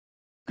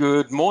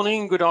Good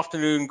morning, good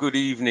afternoon, good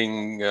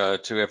evening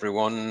to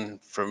everyone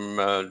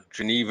from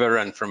Geneva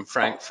and from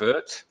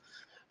Frankfurt.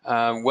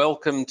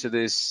 Welcome to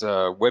this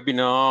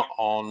webinar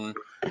on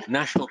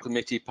National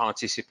Committee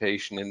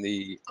participation in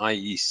the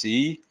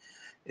IEC.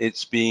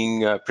 It's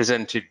being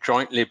presented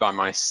jointly by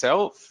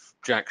myself,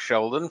 Jack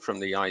Sheldon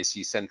from the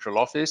IEC Central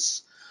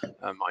Office.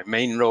 My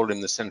main role in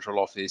the Central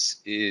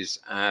Office is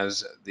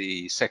as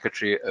the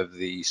Secretary of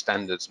the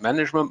Standards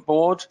Management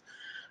Board.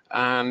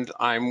 And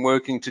I'm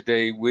working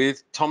today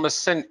with Thomas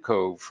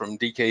Sentko from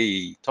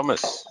DKE.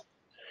 Thomas.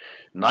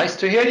 Nice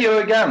to hear you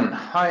again.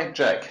 Hi,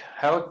 Jack.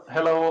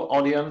 Hello,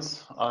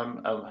 audience.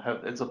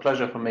 It's a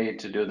pleasure for me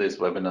to do this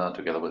webinar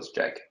together with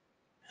Jack.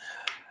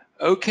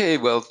 Okay,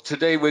 well,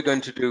 today we're going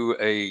to do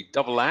a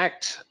double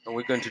act, and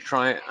we're going to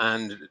try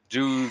and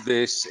do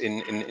this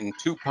in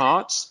two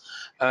parts.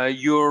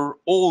 You're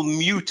all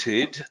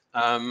muted,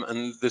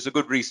 and there's a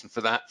good reason for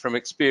that. From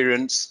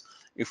experience,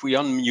 if we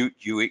unmute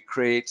you, it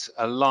creates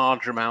a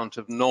large amount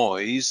of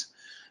noise.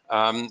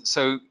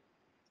 So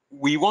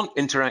we want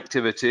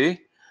interactivity.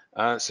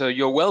 So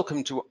you're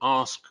welcome to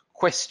ask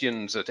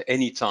questions at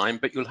any time,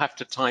 but you'll have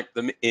to type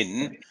them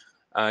in.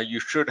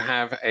 You should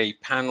have a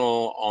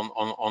panel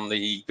on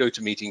the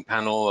GoToMeeting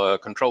panel,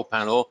 control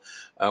panel,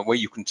 where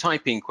you can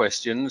type in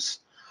questions.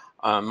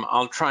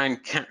 I'll try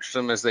and catch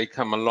them as they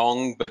come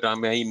along, but I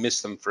may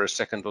miss them for a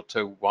second or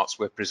two whilst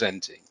we're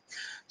presenting.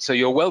 So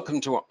you're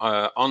welcome to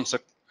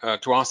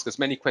ask as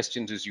many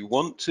questions as you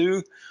want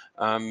to.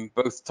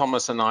 Both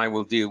Thomas and I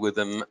will deal with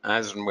them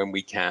as and when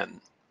we can.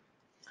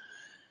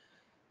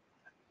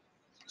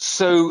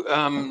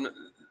 So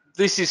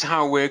this is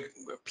how we're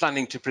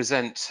planning to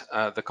present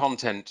the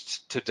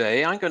content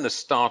today. I'm going to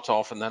start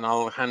off and then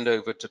I'll hand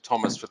over to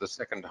Thomas for the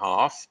second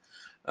half.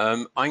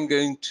 I'm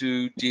going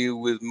to deal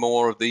with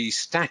more of the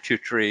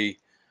statutory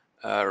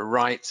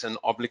rights and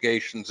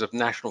obligations of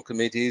national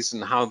committees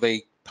and how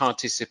they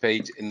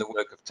participate in the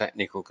work of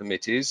technical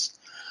committees.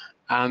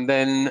 And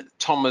then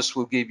Thomas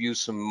will give you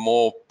some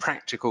more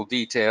practical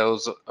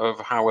details of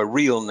how a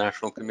real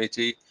national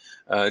committee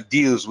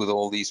deals with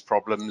all these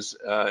problems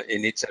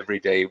in its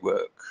everyday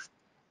work.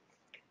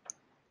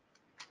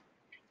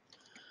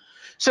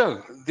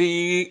 So,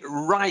 the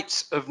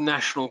rights of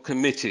national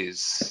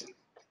committees.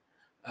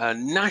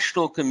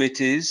 National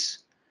committees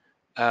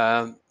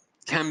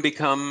can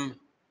become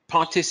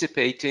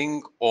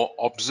participating or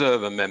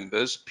observer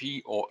members,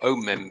 P or O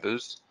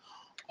members,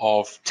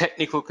 of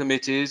technical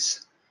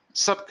committees,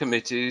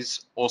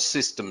 subcommittees, or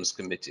systems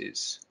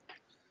committees.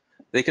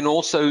 They can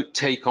also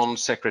take on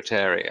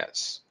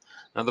secretariats.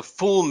 Now, the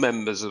full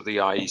members of the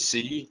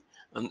IEC,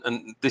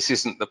 and this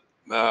isn't the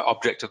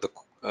object of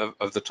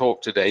the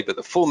talk today, but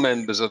the full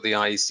members of the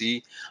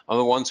IEC are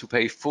the ones who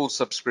pay full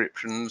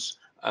subscriptions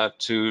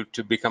to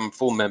become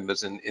full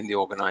members in the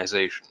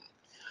organization.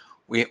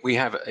 We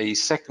have a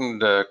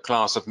second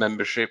class of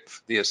membership,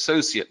 the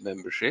associate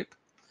membership,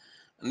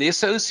 and the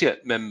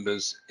associate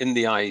members in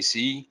the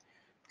IEC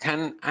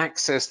can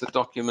access the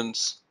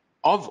documents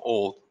of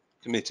all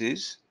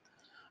committees,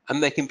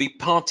 and they can be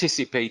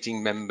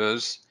participating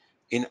members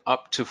in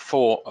up to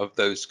 4 of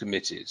those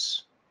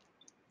committees.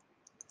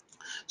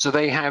 So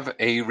they have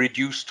a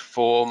reduced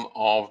form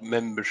of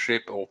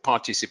membership or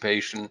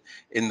participation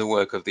in the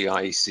work of the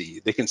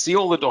IEC. They can see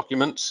all the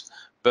documents,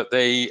 but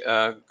they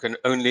can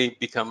only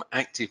become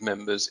active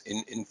members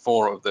in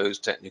 4 of those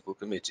technical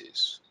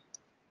committees.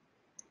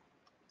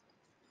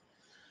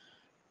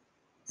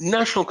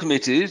 National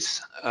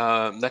committees,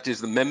 that is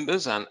the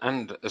members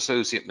and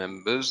associate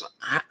members,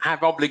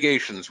 have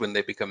obligations when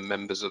they become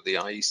members of the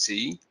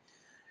IEC.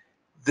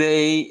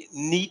 They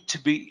need to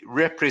be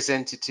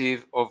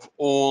representative of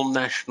all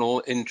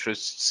national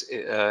interests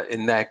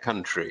in their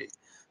country,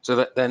 so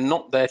that they're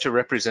not there to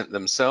represent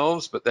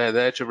themselves, but they're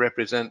there to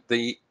represent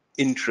the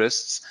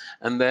interests,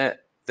 and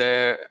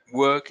their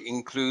work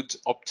includes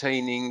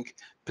obtaining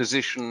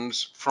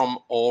positions from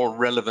all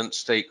relevant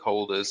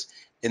stakeholders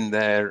in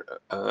their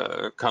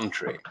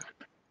country.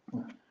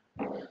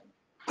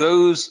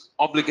 Those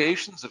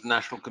obligations of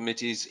national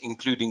committees,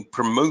 including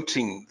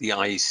promoting the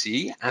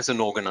IEC as an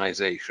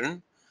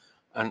organization,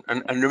 and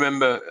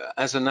remember,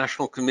 as a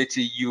national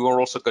committee, you are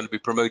also going to be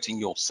promoting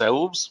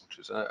yourselves, which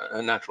is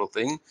a natural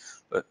thing,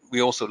 but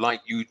we also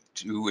like you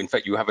to, in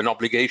fact, you have an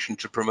obligation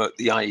to promote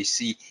the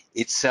IEC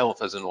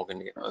itself as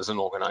an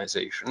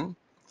organization.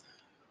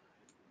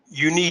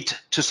 You need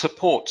to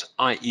support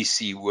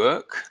IEC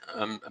work,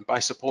 and by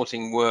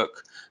supporting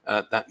work,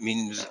 that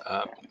means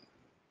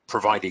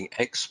providing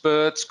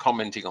experts,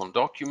 commenting on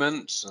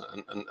documents,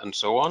 and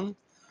so on.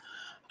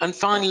 And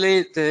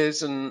finally,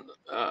 there's an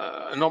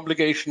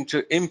obligation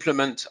to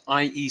implement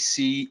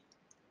IEC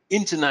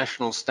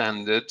international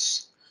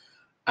standards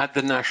at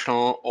the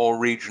national or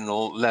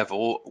regional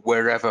level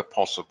wherever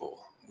possible.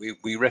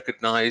 We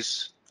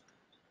recognize,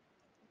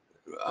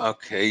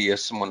 okay,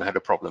 yes, someone had a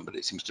problem, but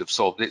it seems to have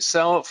solved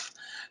itself.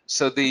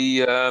 So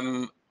the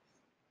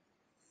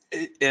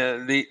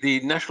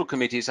national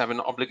committees have an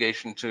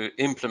obligation to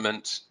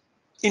implement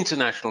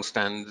international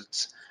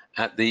standards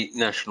at the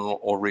national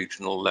or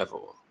regional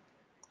level.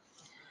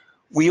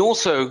 We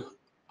also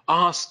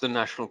ask the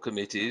national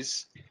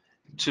committees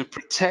to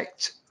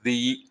protect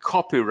the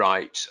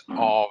copyright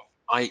of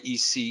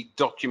IEC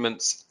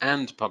documents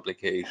and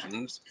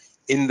publications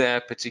in their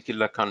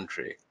particular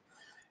country.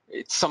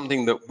 It's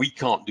something that we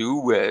can't do.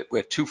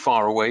 We're too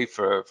far away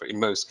for in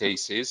most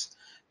cases.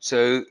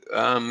 So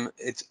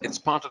it's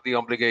part of the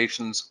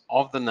obligations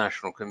of the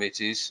national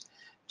committees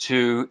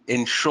to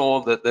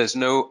ensure that there's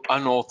no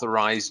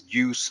unauthorized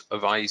use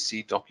of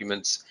IEC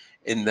documents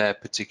in their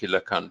particular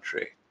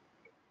country.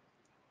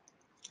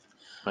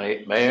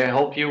 May I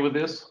help you with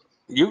this?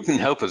 You can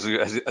help us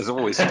as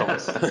always,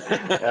 Thomas.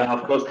 Yeah,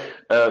 of course.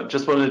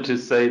 Just wanted to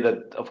say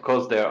that, of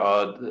course, there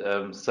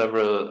are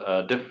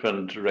several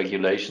different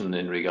regulations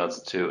in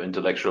regards to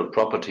intellectual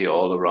property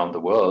all around the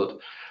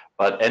world.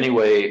 But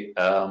anyway,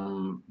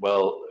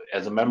 well,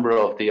 as a member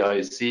of the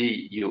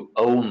IEC, you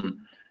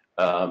own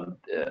the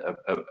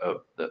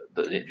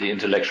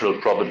intellectual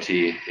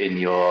property in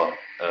your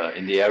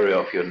in the area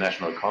of your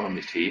national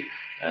community,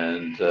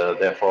 and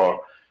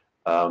therefore.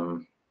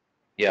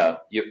 Yeah,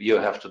 you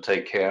have to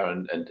take care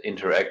and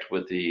interact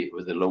with the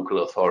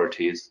local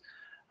authorities,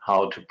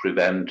 how to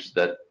prevent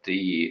that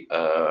the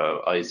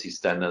IEC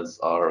standards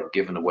are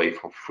given away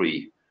for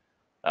free.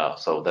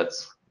 So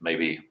that's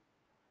maybe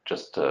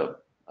just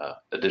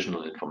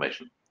additional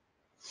information.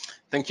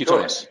 Thank you,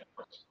 Thomas.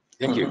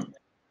 Thank you.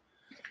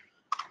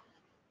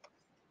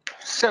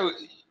 So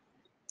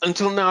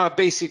until now, I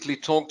basically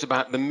talked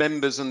about the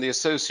members and the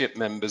associate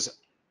members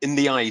in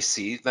the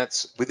IEC,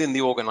 that's within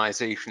the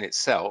organization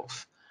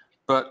itself.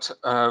 But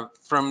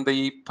from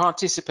the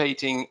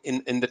participating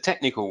in the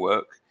technical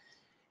work,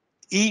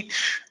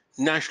 each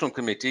national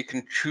committee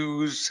can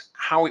choose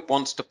how it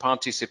wants to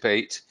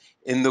participate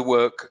in the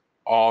work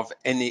of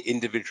any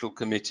individual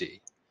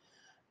committee.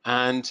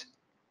 And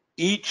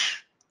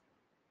each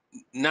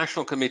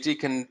national committee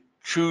can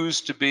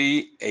choose to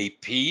be a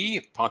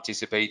P,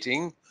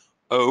 participating,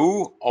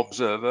 O,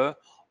 observer,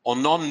 or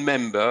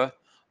non-member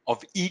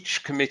of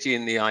each committee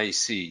in the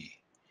IEC.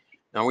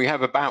 Now, we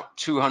have about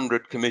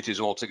 200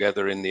 committees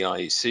altogether in the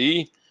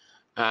IEC,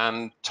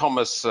 and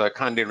Thomas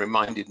kindly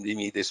reminded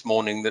me this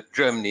morning that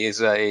Germany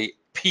is a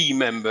P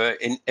member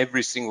in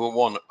every single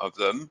one of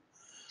them.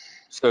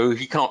 So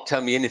he can't tell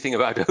me anything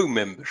about O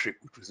membership,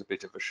 which was a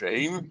bit of a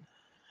shame.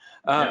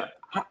 Yeah.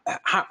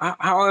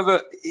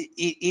 However,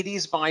 it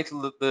is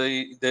vital that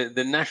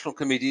the national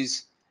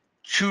committees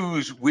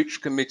choose which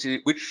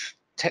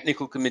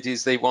technical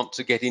committees they want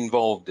to get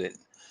involved in,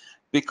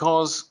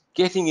 because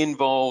getting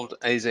involved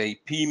as a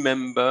P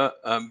member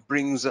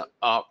brings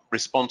up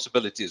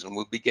responsibilities, and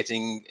we'll be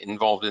getting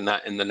involved in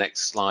that in the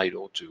next slide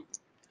or two.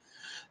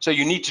 So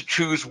you need to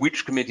choose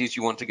which committees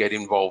you want to get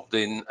involved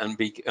in, and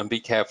be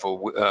careful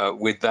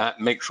with that.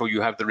 Make sure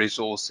you have the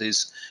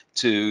resources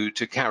to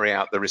carry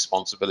out the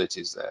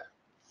responsibilities there.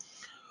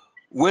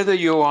 Whether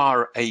you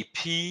are a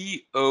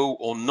P, O,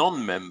 or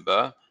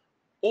non-member,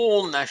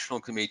 all national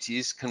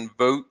committees can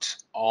vote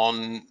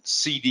on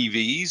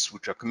CDVs,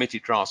 which are committee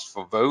drafts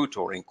for vote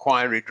or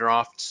inquiry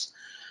drafts,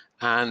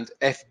 and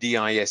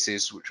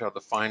FDISs, which are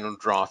the final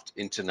draft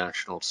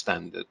international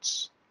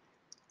standards.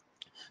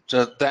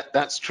 So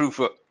that's true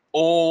for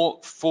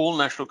all full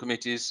national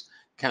committees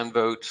can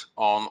vote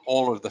on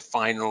all of the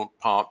final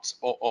parts,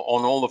 or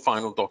on all the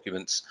final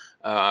documents,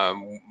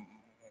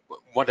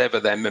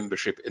 whatever their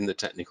membership in the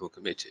technical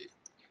committee.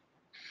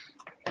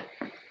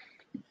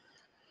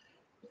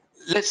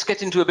 Let's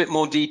get into a bit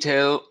more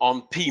detail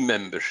on P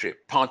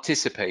membership,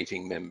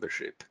 participating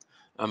membership.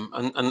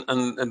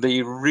 And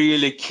the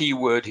really key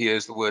word here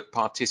is the word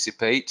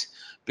participate,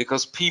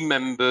 because P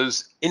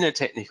members in a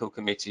technical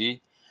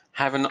committee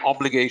have an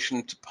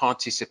obligation to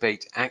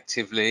participate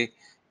actively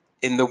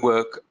in the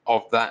work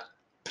of that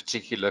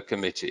particular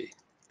committee.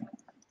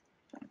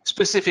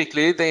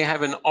 Specifically, they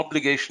have an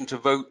obligation to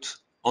vote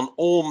on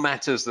all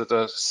matters that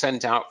are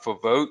sent out for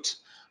vote,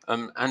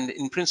 and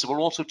in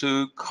principle also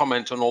to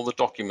comment on all the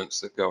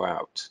documents that go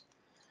out.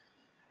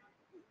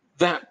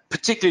 That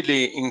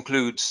particularly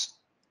includes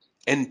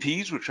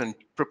NPs, which are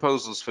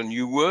proposals for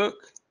new work,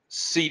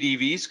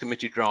 CDVs,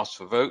 committee drafts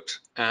for vote,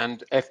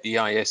 and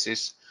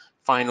FDISs,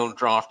 final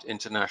draft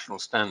international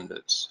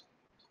standards.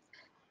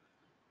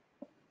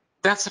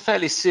 That's a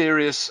fairly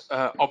serious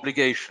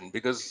obligation,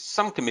 because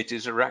some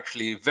committees are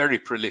actually very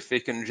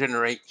prolific and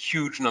generate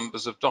huge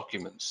numbers of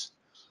documents.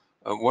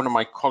 One of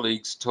my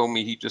colleagues told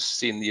me he'd just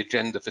seen the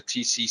agenda for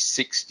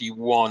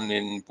TC61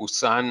 in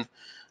Busan,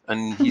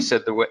 and he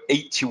said there were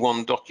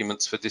 81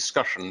 documents for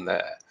discussion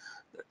there.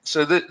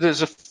 So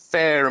there's a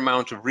fair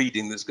amount of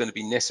reading that's going to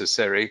be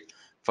necessary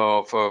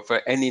for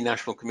any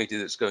national committee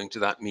that's going to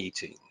that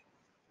meeting.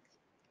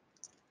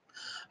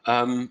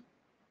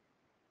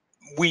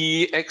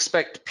 We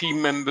expect P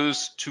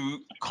members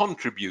to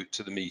contribute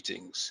to the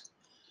meetings.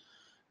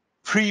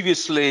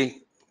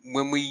 Previously,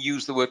 when we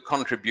used the word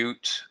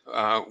contribute,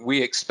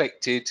 we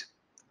expected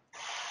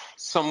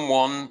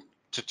someone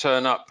to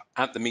turn up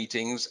at the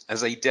meetings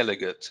as a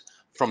delegate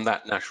from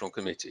that national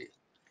committee.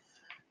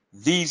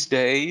 These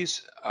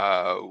days,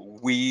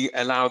 we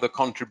allow the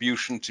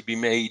contribution to be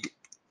made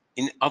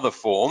in other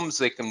forms.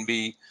 They can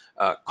be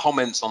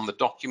comments on the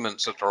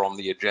documents that are on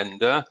the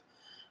agenda.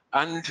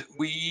 And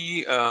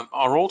we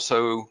are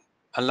also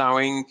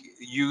allowing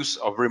use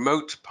of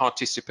remote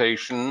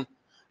participation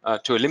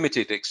to a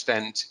limited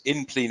extent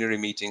in plenary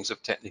meetings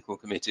of technical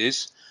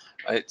committees.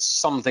 It's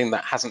something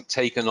that hasn't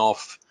taken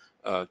off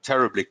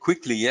terribly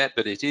quickly yet,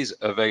 but it is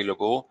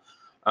available.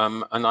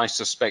 And I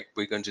suspect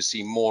we're going to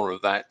see more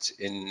of that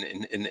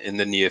in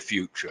the near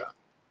future.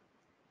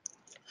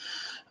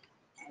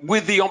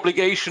 With the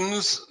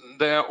obligations,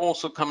 there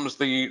also comes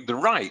the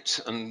right,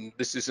 and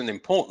this is an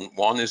important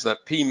one, is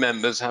that P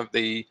members have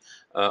the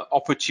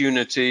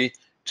opportunity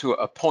to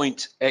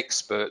appoint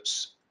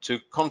experts to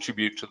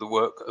contribute to the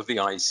work of the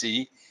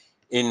IC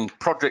in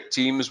project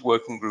teams,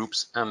 working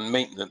groups, and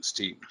maintenance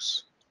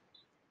teams.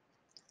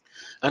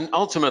 And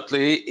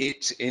ultimately,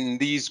 it's in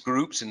these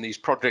groups, in these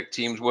project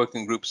teams,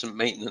 working groups, and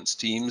maintenance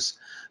teams,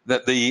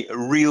 that the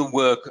real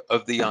work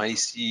of the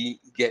IC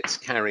gets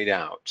carried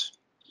out.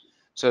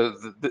 So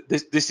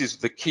this is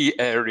the key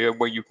area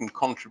where you can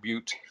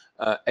contribute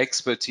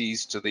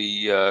expertise to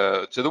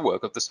the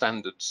work of the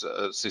standards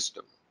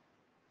system.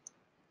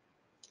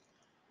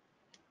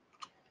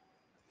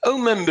 O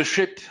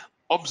membership,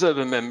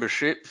 observer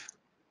membership,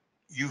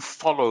 you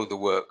follow the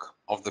work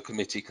of the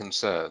committee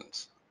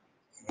concerned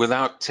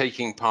without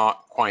taking part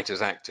quite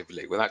as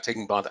actively,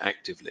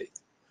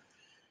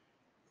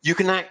 You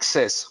can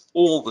access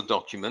all the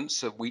documents,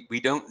 so we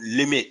don't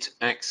limit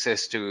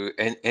access to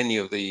any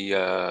of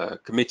the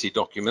committee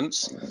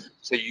documents.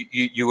 So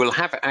you will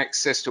have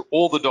access to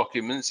all the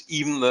documents,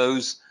 even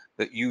those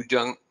that you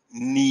don't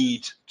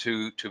need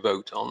to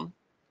vote on.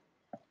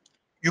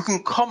 You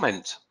can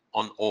comment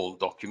on all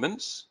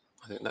documents.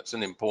 I think that's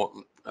an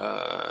important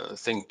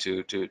thing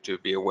to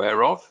be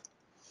aware of.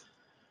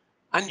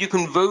 And you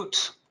can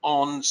vote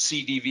on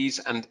CDVs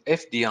and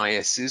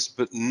FDISs,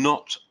 but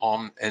not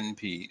on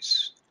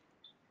NPs.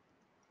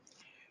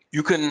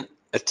 You can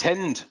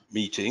attend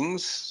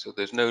meetings, so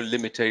there's no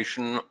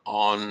limitation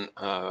on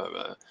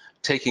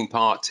taking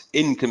part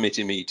in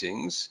committee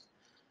meetings,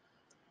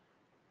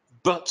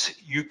 but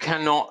you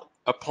cannot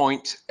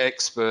appoint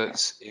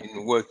experts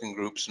in working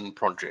groups and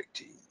project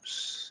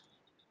teams.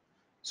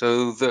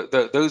 So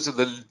those are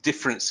the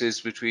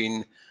differences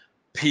between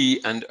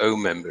P and O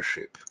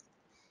membership.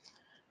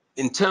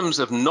 In terms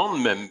of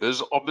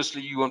non-members,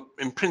 obviously you are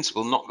in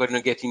principle not going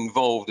to get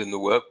involved in the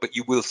work, but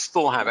you will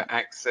still have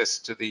access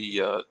to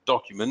the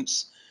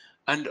documents.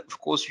 And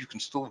of course you can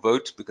still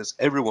vote, because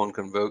everyone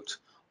can vote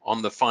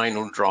on the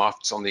final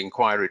drafts, on the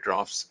inquiry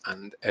drafts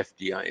and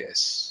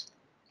FDIS.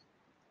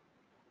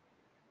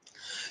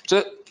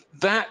 So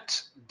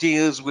that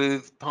deals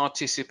with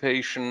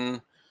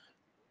participation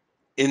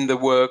in the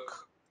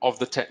work of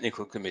the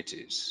technical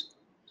committees.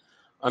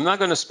 I'm now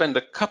going to spend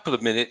a couple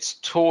of minutes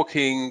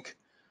talking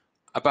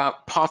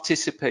about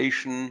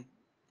participation,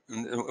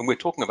 and we're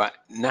talking about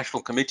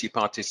national committee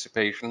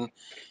participation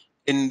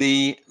in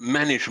the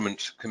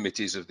management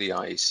committees of the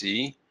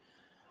IEC.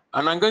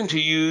 And I'm going to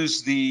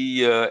use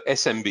the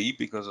SMB,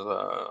 because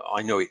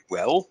I know it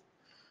well,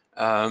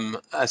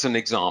 as an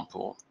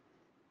example.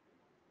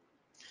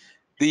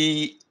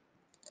 The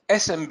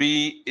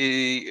SMB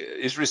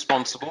is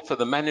responsible for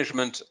the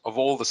management of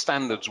all the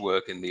standards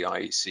work in the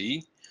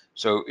IEC.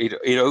 So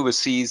it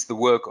oversees the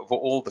work of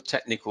all the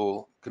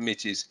technical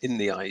committees in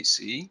the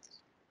IEC.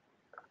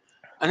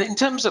 And in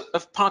terms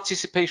of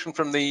participation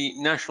from the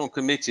national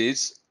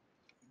committees,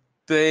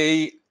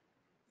 the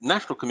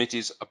national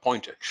committees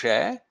appoint a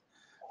chair,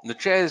 and the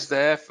chair is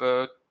there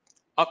for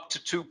up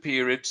to 2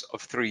 periods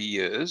of 3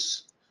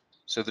 years.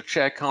 So the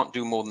chair can't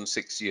do more than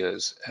 6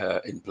 years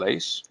in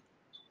place.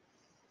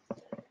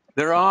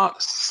 There are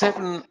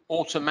 7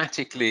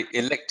 automatically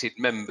elected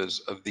members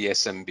of the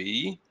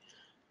SMB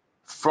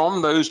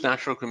from those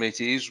national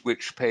committees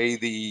which pay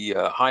the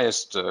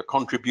highest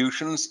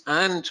contributions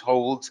and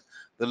hold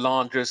the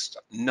largest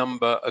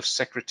number of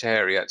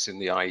secretariats in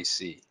the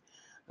IEC.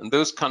 And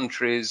those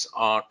countries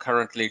are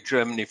currently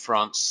Germany,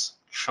 France,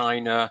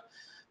 China,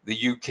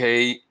 the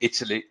UK,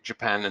 Italy,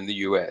 Japan, and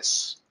the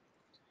US.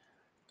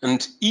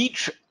 And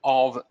each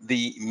of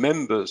the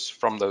members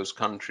from those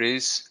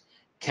countries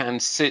can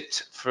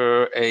sit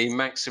for a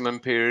maximum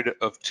period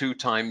of 2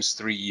 times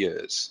 3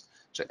 years.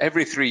 So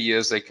every 3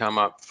 years they come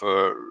up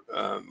for,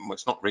 well,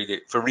 it's not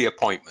really for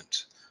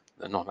reappointment.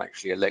 They're not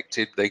actually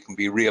elected. They can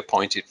be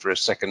reappointed for a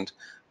second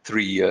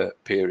 3-year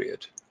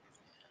period.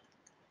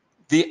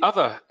 The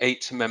other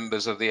 8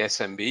 members of the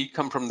SMB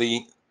come from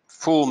the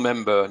full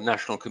member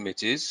national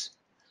committees,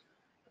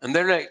 and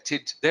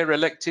they're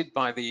elected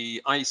by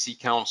the IEC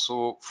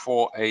Council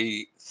for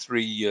a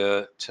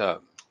 3-year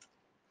term.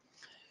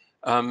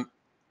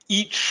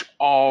 Each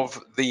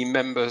of the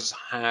members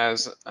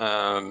has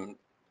an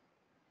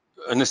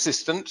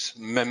assistant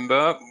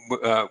member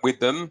with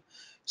them.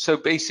 So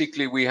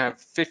basically we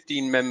have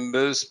 15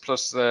 members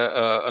plus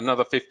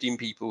another 15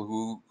 people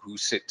who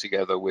sit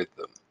together with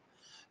them.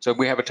 So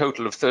we have a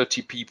total of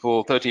 30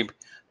 people, 30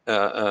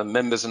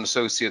 members and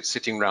associates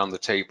sitting around the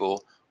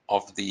table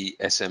of the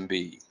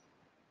SMB.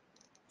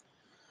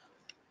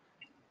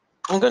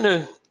 I'm going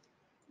to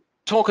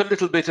talk a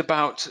little bit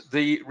about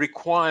the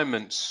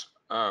requirements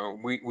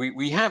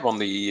we have on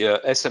the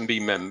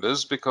SMB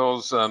members,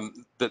 because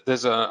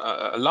there's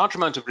a large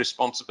amount of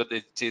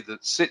responsibility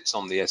that sits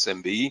on the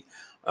SMB.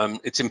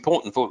 It's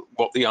important for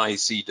what the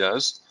IEC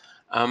does,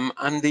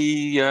 and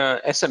the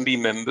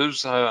SMB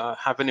members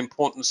have an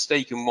important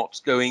stake in what's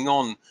going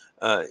on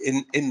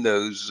in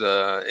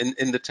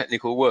the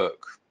technical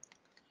work.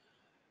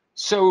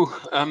 So,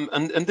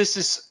 and this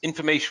is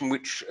information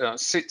which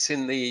sits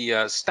in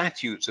the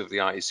statutes of the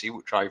IEC,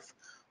 which I've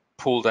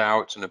pulled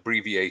out and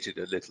abbreviated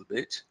a little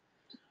bit.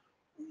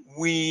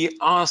 We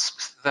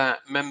asked that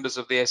members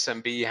of the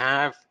SMB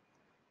have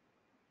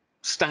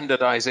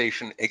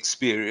standardization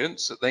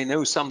experience, that they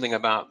know something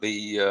about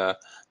the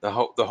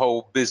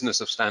whole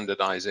business of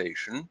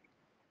standardization.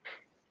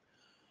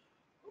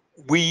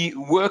 We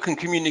work and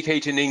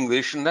communicate in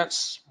English, and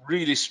that's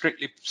really,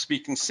 strictly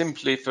speaking,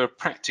 simply for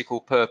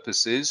practical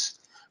purposes.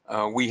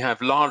 We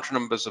have large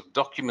numbers of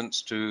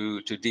documents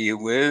to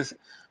deal with,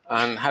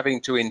 and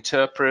having to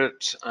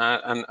interpret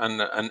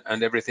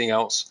and everything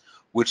else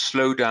would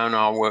slow down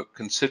our work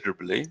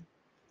considerably.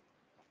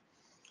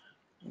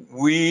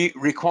 We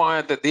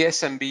require that the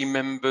SMB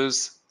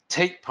members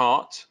take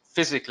part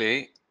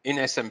physically in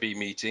SMB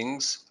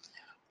meetings.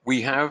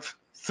 We have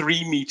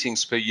 3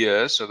 meetings per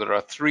year, so there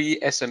are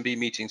 3 SMB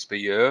meetings per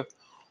year.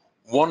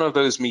 One of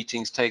those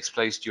meetings takes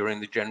place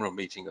during the general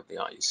meeting of the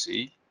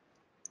IEC.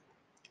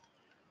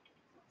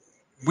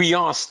 We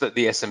ask that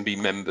the SMB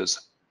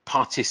members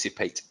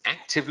participate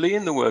actively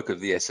in the work of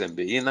the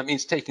SMB, and that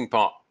means taking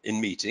part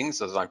in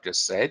meetings, as I've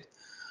just said,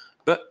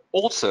 but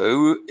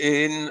also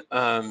in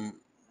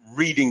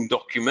reading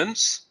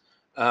documents.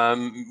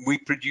 We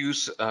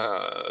produce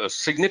a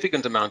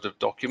significant amount of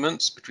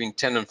documents, between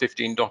 10 and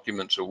 15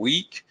 documents a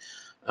week.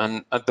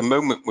 And at the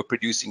moment, we're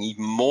producing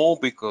even more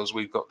because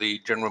we've got the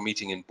general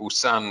meeting in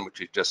Busan,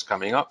 which is just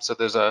coming up. So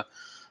there's a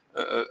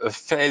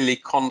fairly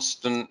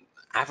constant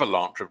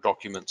avalanche of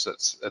documents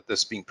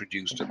that's being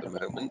produced at the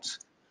moment.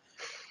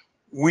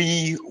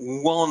 We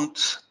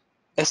want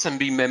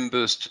SMB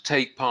members to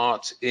take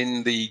part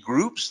in the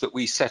groups that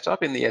we set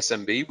up in the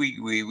SMB.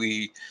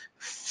 We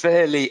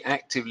fairly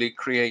actively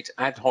create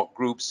ad hoc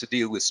groups to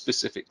deal with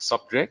specific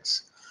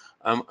subjects.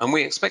 And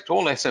we expect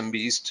all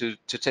SMBs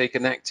to take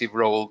an active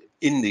role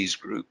in these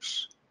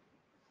groups.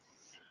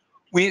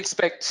 We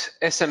expect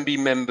SMB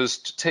members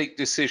to take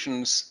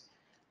decisions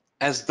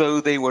as though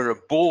they were a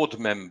board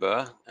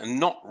member and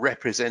not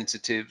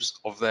representatives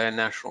of their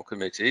national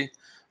committee.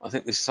 I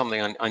think this is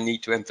something I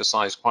need to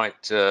emphasize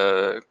quite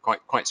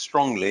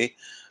strongly,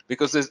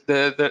 because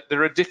there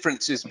are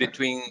differences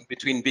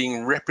between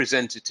being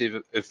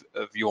representative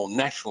of your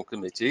national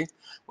committee,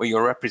 where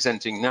you're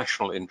representing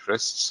national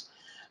interests,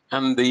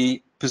 and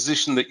the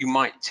position that you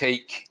might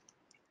take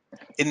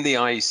in the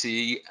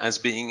IEC as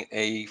being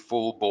a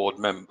full board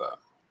member.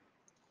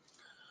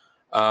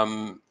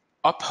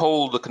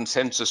 Uphold the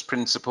consensus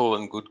principle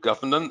and good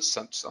governance.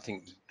 That's, I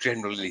think,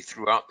 generally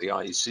throughout the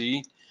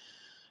IEC.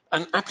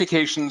 And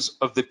applications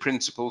of the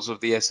principles of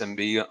the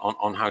SMB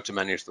on how to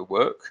manage the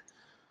work.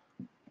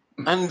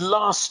 And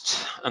last,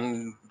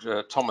 and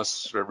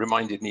Thomas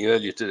reminded me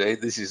earlier today,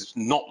 this is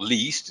not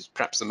least, it's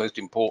perhaps the most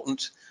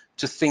important,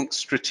 to think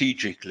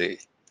strategically.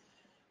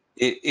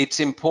 It's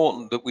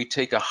important that we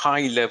take a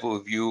high-level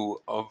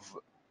view of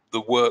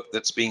the work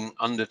that's being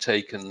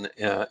undertaken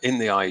in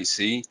the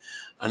IEC,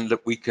 and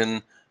that we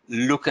can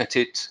look at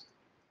it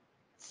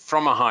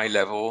from a high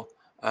level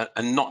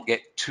and not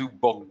get too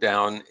bogged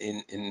down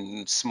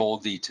in small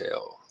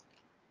detail.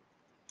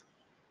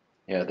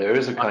 Yeah, there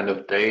is a kind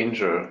of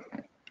danger,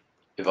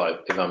 if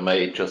I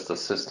may just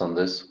assist on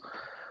this,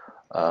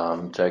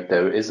 Jack,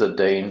 there is a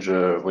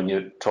danger when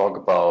you talk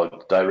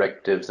about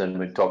directives and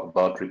we talk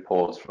about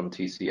reports from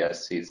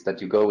TCSCs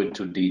that you go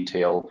into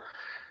detail.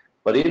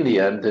 But in the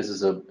end, this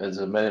is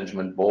a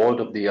management board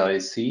of the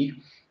IEC,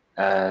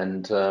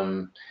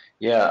 and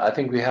yeah, I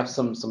think we have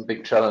some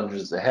big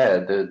challenges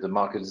ahead. The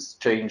market is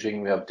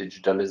changing. We have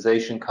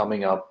digitalization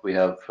coming up. We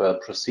have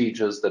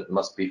procedures that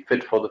must be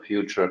fit for the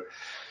future.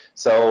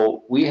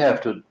 So we have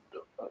to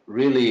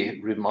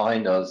really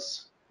remind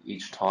us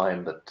each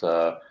time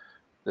that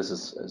this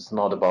is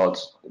not about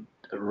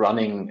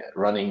running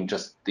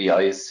just the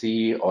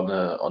IEC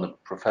on a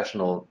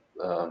professional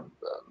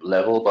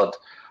level, but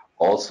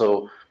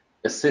also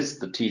assist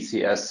the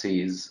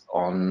TCSCs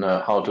on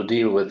how to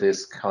deal with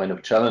this kind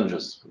of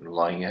challenges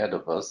lying ahead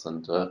of us,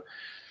 and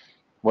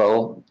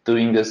well,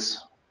 doing this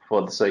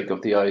for the sake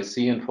of the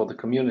IEC and for the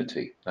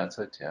community. That's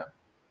it, yeah.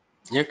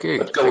 Okay.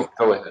 But go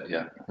ahead,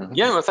 yeah.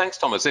 Yeah, well, thanks,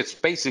 Thomas. It's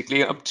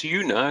basically up to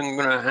you now. I'm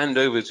going to hand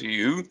over to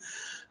you.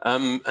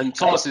 And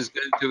Thomas is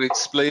going to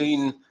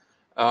explain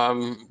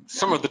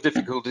some of the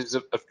difficulties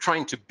of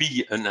trying to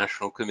be a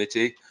national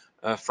committee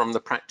from the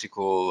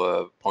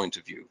practical point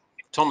of view.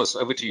 Thomas,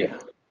 over to you. Yeah.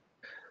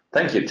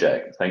 Thank you,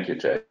 Jack. Thank you,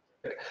 Jack.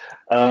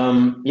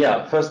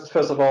 Yeah, first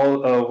of all,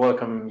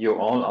 welcome you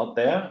all out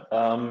there.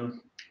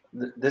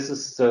 This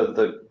is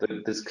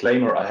the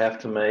disclaimer I have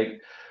to make.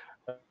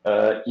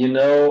 You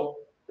know,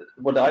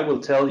 what I will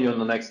tell you in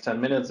the next 10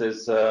 minutes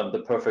is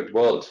the perfect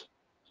world.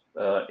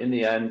 In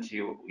the end,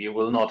 you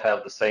will not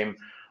have the same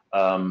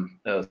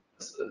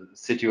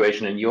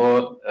situation in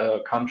your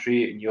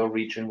country, in your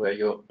region where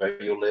you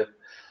live.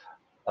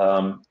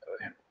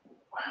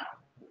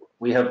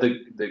 We have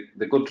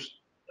the good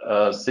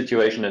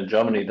situation in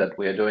Germany that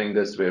we are doing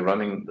this. We're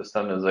running the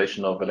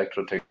standardization of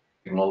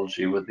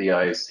electrotechnology with the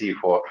ISC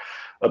for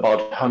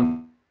about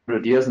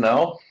 100 years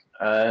now.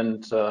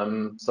 And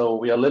so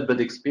we are a little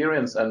bit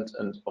experienced, and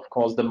of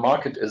course the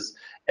market is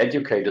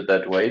educated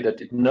that way,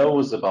 that it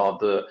knows about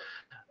the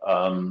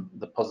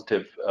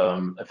positive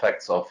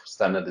effects of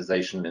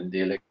standardization in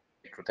the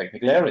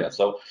electrotechnical area.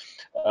 So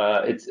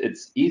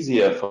it's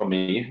easier for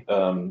me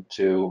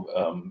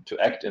to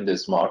act in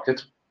this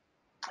market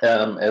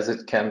as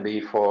it can be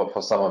for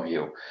some of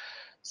you.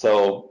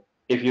 So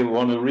if you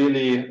want to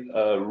really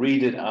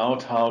read it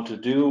out how to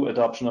do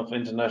adoption of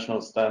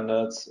international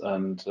standards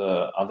and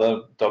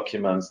other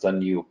documents,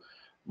 then you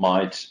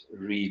might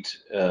read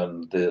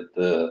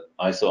the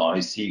ISO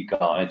IC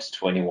Guide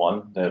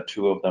 21. There are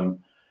 2 of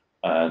them,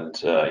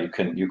 and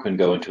you can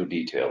go into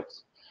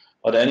details.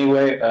 But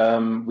anyway,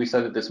 we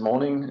said it this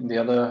morning in the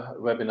other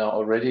webinar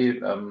already.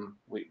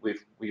 We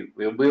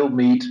will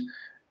meet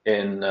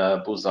in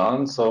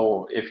Busan.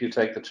 So if you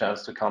take the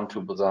chance to come to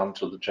Busan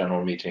to the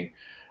general meeting,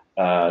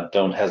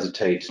 don't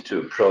hesitate to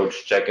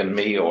approach Jack and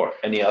me or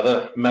any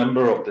other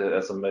member of the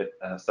SMA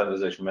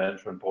Standardization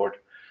Management Board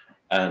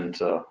and,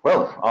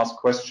 well, ask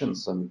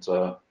questions. And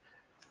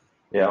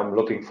yeah, I'm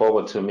looking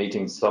forward to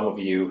meeting some of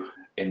you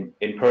in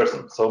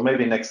person. So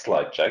maybe next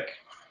slide, Jack.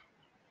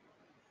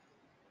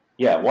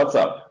 Yeah, what's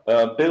up?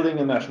 Building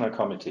a national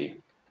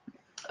committee.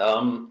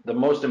 The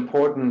most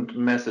important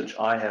message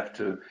I have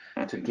to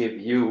give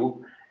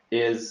you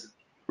is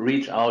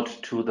reach out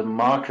to the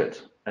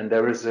market. And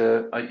there is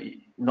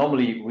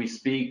normally we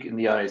speak in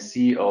the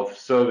ISC of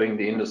serving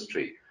the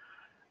industry.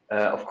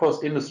 Of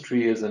course,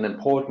 industry is an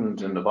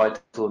important and a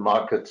vital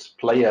market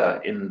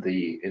player in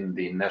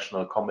the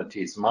national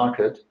committee's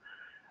market.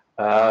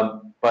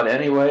 But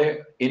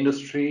anyway,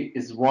 industry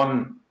is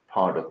one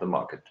part of the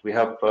market. We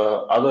have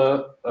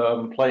other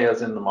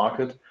players in the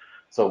market.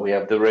 So we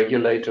have the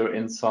regulator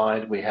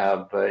inside. We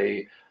have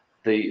the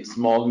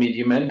small,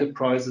 medium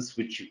enterprises,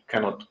 which you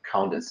cannot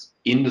count as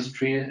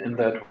industry in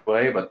that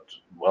way, but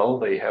well,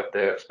 they have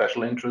their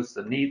special interests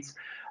and needs.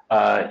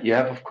 You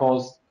have, of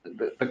course,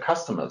 the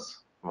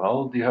customers.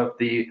 Well, you have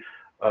the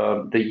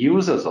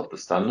users of the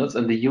standards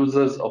and the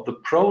users of the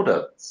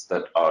products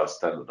that are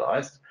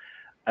standardized,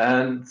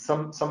 and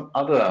some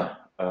other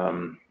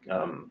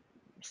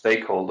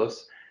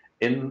stakeholders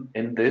in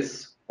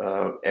this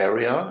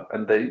area,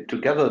 and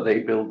together they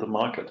build the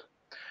market.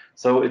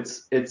 So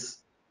it's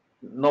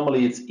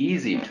normally it's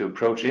easy to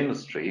approach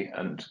industry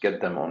and get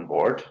them on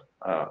board.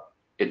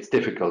 It's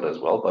difficult as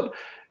well, but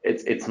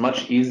it's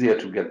much easier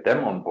to get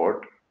them on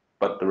board,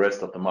 but the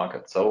rest of the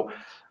market. So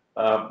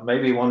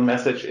maybe one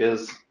message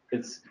is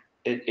it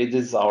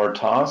is our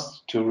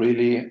task to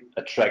really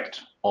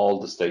attract all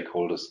the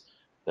stakeholders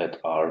that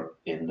are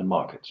in the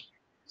market.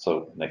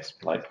 So next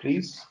slide,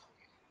 please.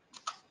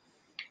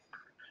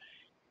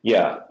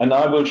 Yeah, and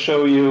I will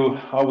show you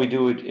how we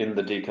do it in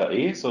the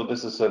DKE. So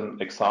this is an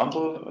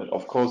example.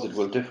 Of course, it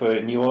will differ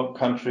in your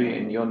country,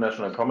 in your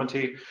national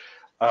committee,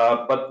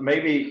 but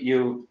maybe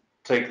you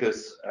take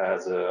this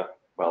as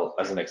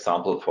an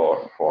example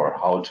for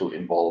how to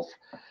involve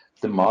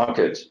the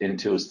market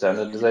into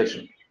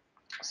standardization.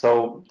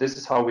 So this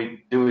is how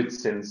we do it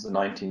since the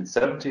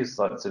 1970s,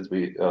 since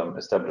we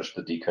established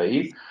the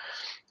DKE.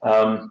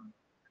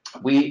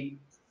 We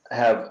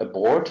have a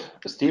board,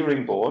 a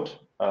steering board,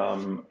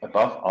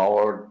 above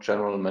our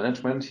general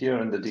management here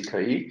in the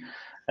DKE,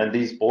 and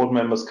these board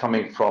members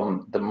coming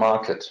from the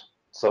market.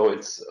 So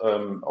it's,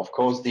 of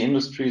course, the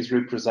industry is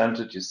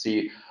represented. You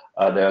see,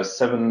 there are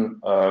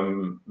 7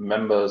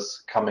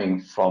 members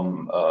coming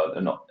from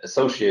an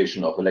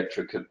association of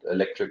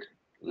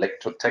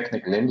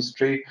electrotechnical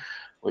industry,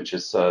 which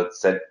is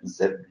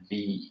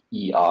ZVEI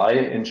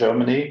in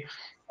Germany.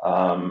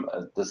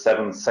 The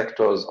 7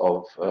 sectors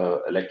of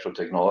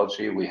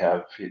electrotechnology we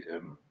have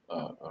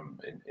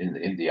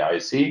in the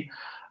ISC.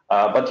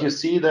 But you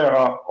see there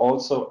are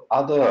also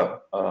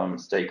other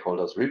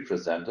stakeholders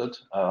represented.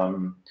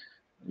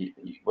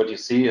 What you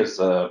see is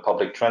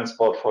public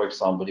transport, for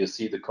example. You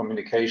see the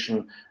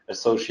communication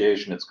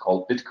association, it's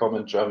called Bitkom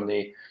in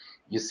Germany.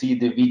 You see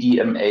the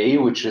VDMA,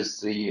 which is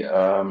the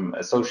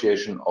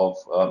association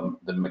of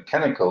the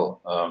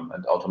mechanical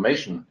and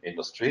automation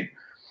industry,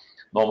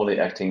 normally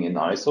acting in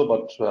ISO,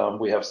 but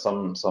we have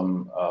some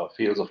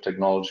fields of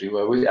technology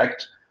where we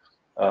act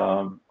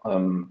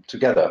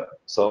together.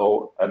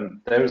 So, and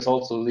there is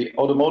also the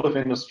automotive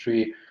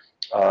industry,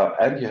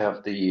 and you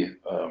have the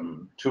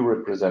 2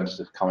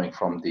 representatives coming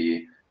from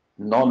the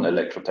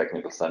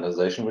non-electrotechnical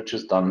standardization, which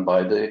is done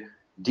by the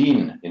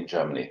DIN in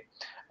Germany.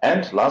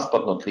 And last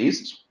but not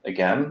least,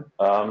 again,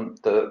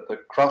 the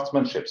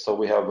craftsmanship. So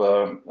we have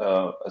an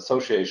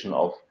association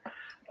of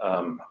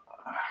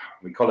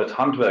we call it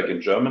Handwerk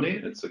in Germany.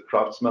 It's a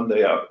craftsman.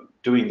 They are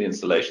doing the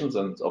installations,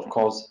 and of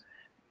course,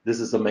 this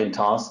is the main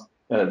task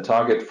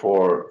target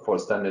for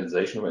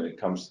standardization when it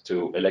comes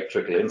to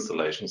electrical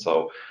installation.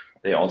 So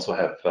they also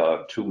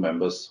have 2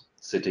 members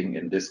sitting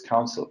in this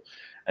council.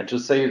 And to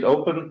say it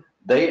open,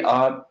 they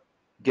are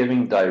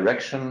giving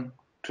direction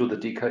to the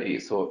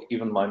DKE. So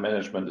even my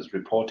management is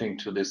reporting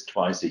to this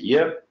twice a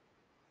year,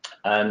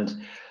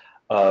 and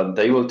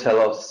they will tell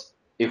us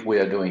if we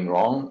are doing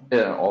wrong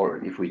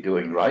or if we're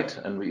doing right,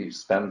 and we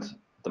spend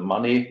the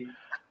money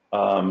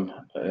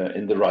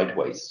in the right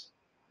ways.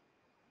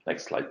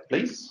 Next slide,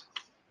 please.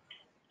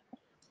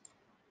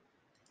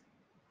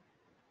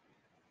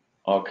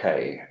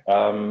 Okay,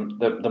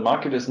 the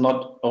market is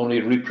not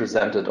only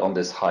represented on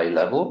this high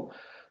level.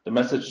 The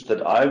message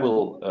that I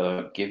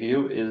will give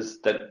you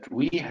is that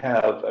we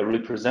have a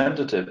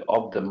representative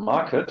of the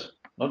market,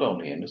 not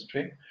only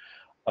industry,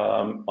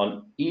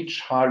 on each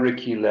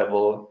hierarchy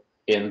level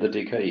in the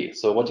DKE.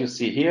 So what you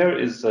see here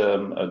is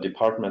a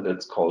department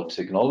that's called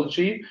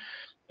technology.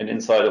 And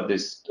inside of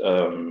this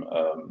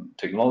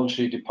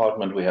technology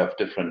department, we have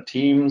different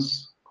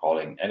teams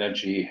calling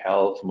energy,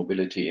 health,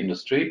 mobility,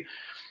 industry.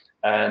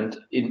 And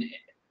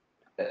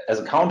as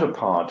a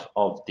counterpart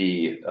of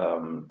the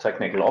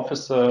technical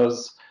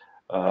officers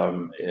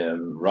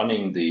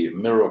running the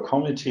mirror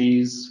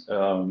committees,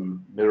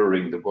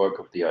 mirroring the work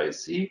of the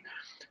IEC,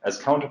 as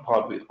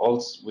counterpart,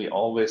 we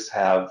always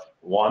have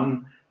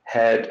one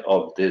head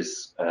of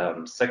this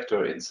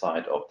sector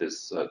inside of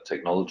this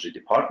technology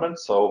department.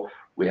 So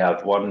we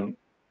have one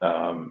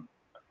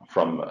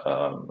from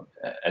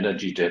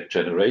energy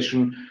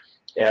generation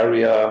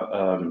area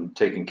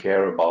taking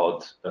care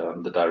about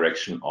the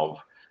direction of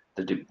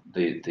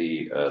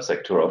the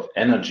sector of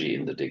energy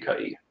in the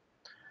DKE.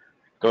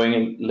 Going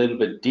a little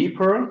bit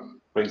deeper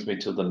brings me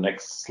to the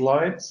next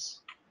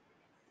slides,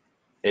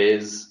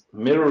 is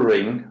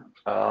mirroring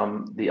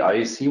the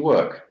IEC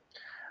work.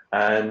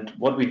 And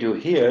what we do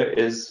here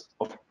is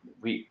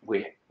we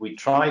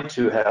try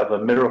to have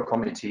a mirror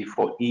committee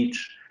for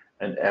each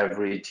and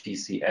every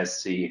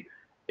TCSC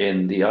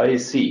in the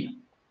IEC.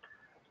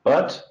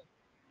 But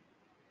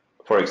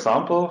for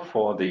example,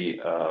 for the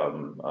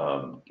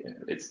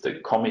it's the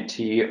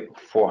committee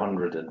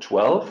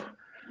 412,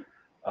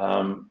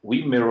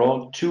 we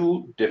mirror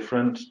 2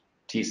 different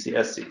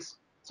TCSCs.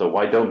 So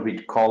why don't we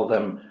call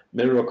them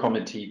mirror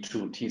committee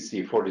to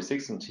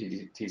TC46 and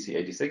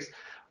TC86?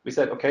 We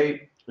said,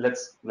 okay,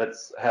 let's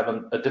have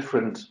a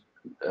different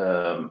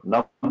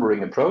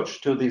numbering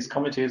approach to these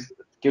committees.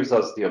 It gives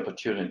us the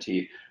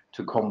opportunity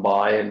to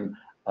combine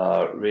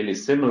really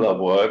similar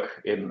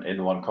work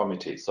in one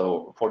committee.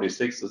 So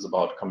 46 is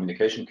about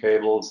communication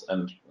cables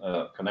and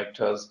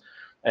connectors,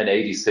 and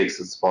 86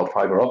 is about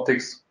fiber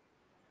optics.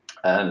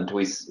 And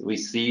we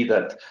see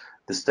that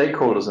the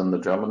stakeholders in the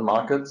German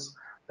markets,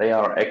 they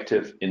are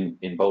active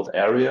in both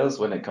areas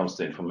when it comes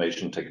to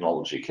information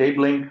technology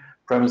cabling,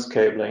 premise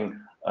cabling.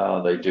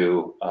 They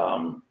do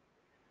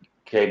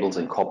cables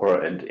in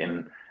copper and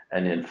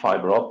in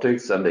fiber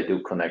optics, and they do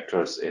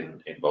connectors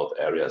in both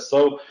areas.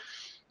 So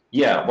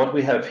yeah, what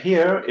we have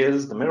here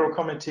is the mirror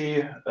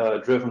committee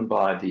driven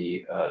by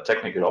the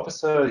technical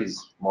officer.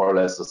 He's more or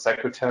less the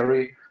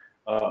secretary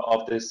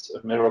of this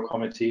mirror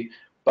committee.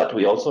 But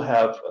we also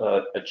have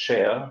a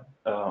chair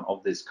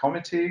of this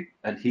committee,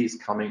 and he's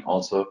coming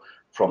also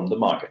from the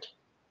market.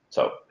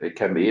 So it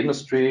can be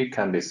industry, it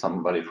can be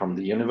somebody from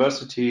the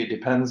university. It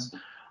depends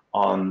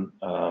on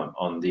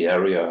the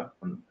area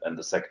and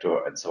the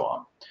sector and so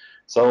on.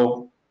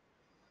 So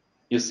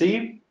you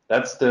see,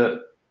 that's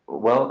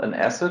an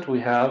asset we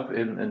have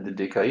in the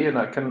DKE, and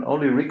I can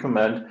only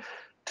recommend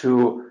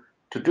to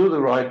do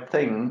the right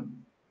thing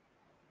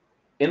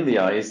in the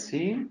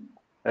IEC.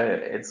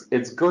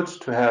 It's good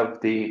to have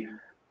the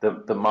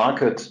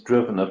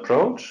market-driven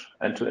approach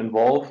and to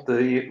involve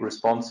the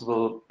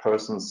responsible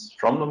persons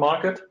from the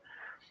market,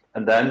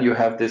 and then you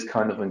have this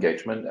kind of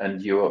engagement,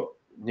 and you're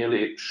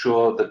nearly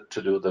sure that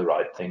to do the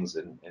right things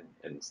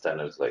in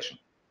standardization.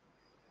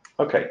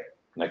 Okay,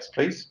 next,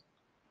 please.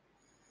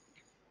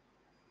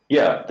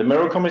 Yeah, the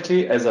mirror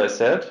committee, as I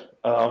said,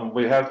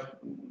 we have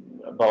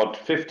about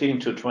 15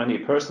 to 20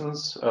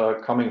 persons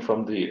coming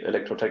from the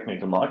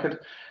electrotechnical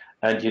market.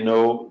 And you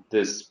know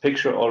this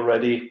picture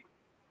already.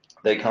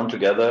 They come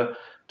together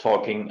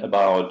talking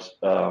about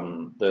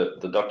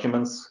the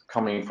documents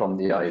coming from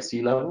the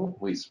IEC level.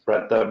 We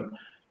spread them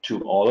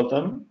to all of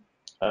them.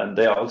 And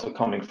they are also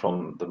coming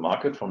from the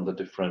market, from the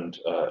different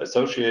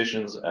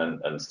associations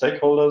and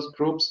stakeholders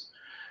groups.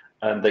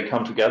 And they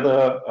come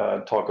together,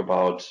 talk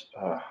about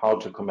how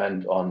to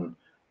comment on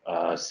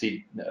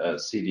CDs,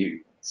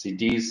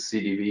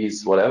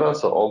 CDVs, whatever.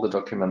 So all the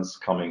documents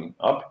coming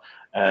up.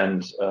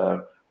 And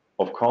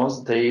of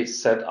course, they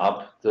set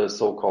up the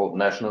so-called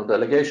national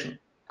delegation.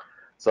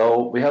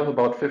 So we have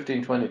about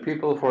 15, 20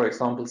 people, for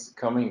example,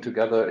 coming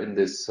together in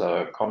this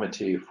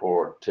committee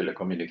for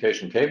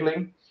telecommunication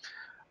cabling.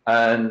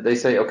 And they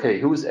say, okay,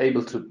 who's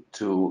able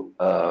to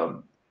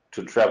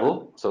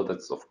travel? So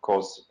that's, of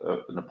course,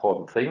 an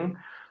important thing.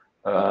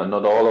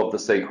 not all of the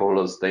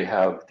stakeholders, they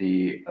have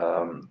the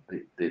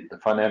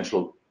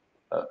financial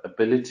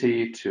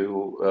ability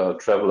to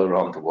travel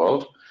around the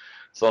world.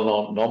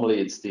 So normally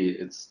it's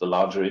the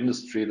larger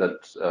industry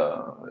that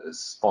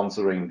is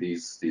sponsoring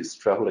these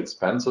travel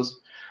expenses.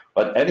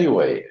 But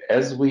anyway,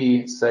 as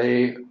we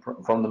say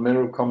from the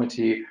Miro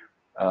Committee,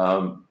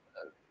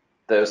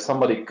 there's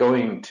somebody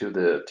going to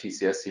the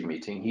TCSC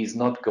meeting. He's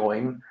not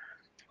going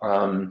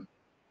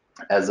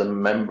as a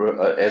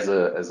member, as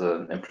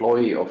an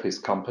employee of his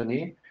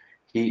company.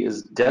 He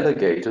is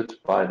delegated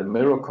by the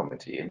Miro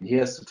Committee, and he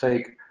has to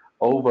take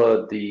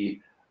over the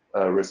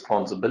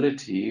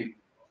responsibility,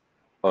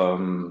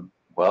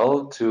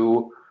 well,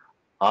 to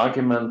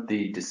argument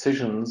the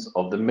decisions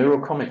of the Miro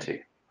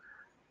Committee.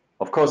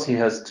 Of course, he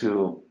has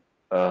to.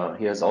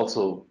 He has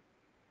also.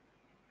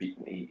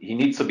 He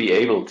needs to be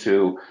able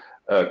to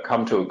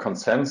come to a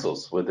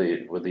consensus with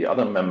the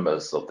other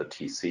members of the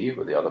TC,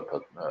 with the other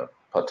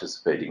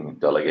participating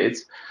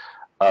delegates.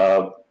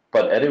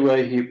 But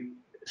anyway, he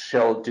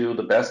shall do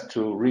the best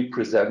to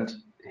represent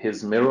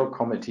his Miro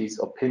Committee's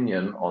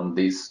opinion on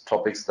these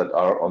topics that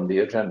are on the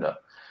agenda.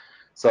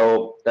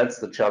 So that's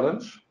the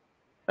challenge.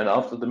 And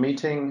after the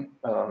meeting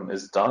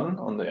is done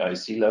on the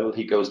IEC level,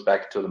 he goes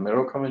back to the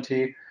Miro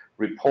Committee,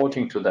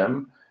 reporting to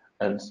them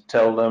and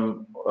tell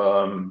them,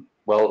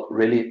 well,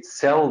 really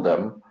sell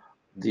them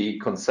the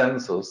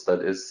consensus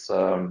that is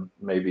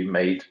maybe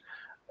made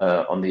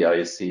on the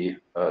IEC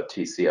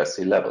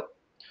TCSC level.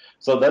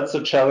 So that's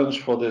a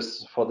challenge for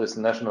this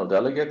national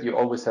delegate. You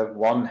always have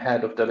one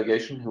head of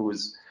delegation who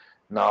is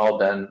now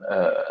then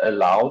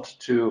allowed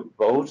to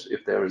vote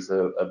if there is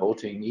a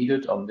voting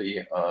needed on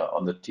the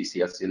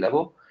TCSC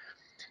level.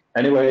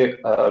 Anyway,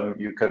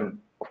 you can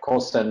of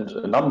course send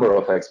a number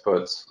of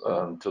experts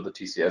to the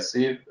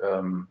TCSC,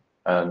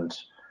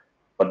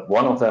 but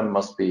one of them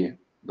must be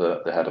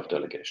the head of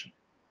delegation.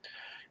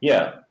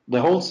 Yeah,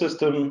 the whole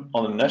system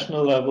on the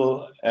national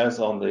level as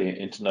on the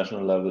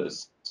international level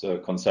is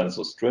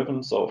consensus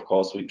driven. So of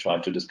course we try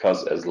to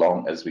discuss as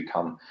long as we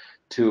come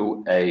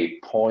to a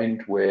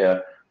point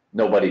where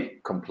nobody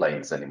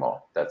complains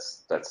anymore.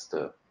 That's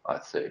the I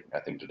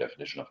think the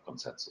definition of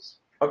consensus.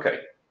 Okay,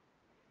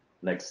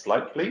 next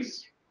slide,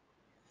 please.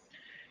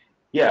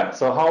 Yeah,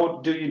 so how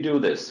do you do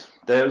this?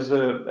 There's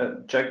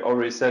Jack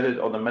already said it,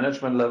 on the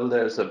management level,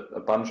 there's a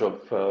bunch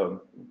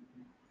of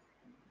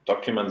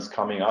documents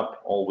coming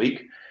up all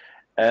week.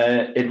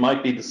 It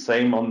might be the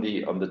same on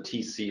the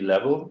TC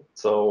level.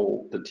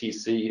 So the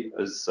TC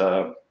is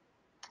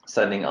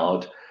sending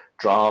out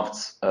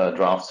drafts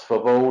for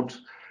vote,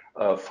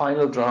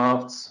 final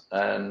drafts,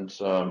 and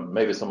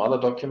maybe some other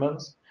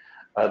documents.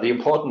 The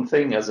important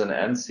thing as an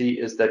NC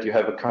is that you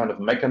have a kind of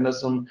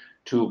mechanism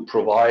to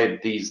provide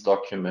these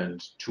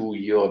documents to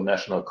your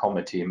national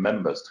committee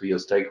members, to your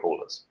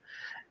stakeholders,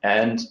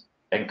 and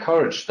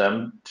encourage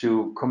them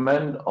to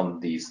comment on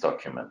these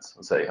documents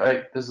and say,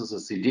 hey, this is a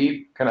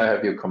CD, can I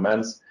have your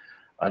comments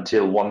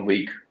until 1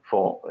 week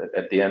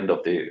at the end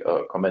of the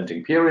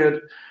commenting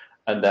period?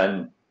 And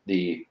then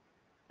the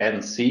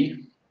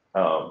NC,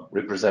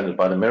 represented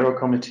by the Miro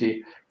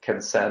Committee,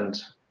 can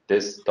send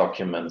these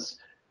documents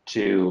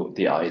to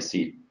the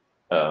IEC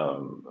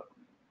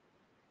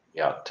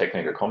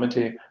technical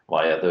committee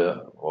via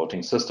the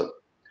voting system.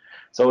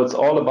 So it's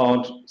all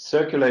about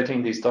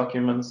circulating these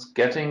documents,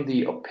 getting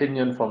the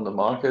opinion from the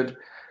market,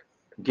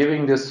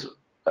 giving this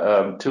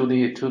to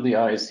the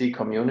IEC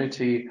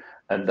community,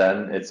 and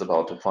then it's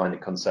about to find a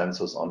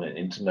consensus on an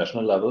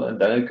international level, and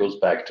then it goes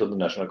back to the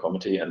national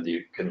committee, and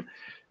you can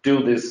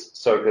do this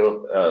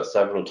circle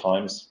several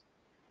times.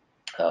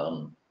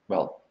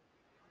 Well,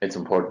 it's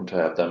important to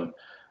have them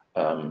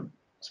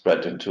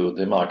spread into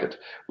the market.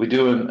 We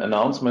do an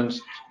announcement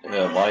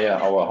via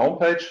our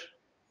homepage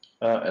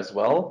as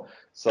well,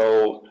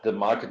 so the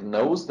market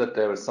knows that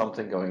there is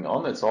something going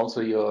on. It's also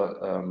your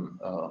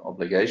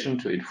obligation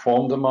to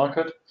inform the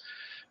market,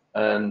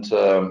 and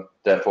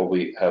therefore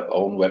we have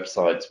own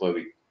websites where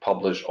we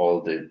publish all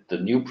the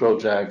new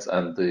projects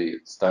and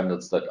the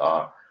standards that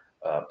are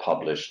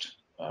published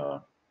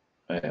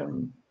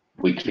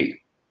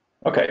weekly.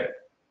 Okay,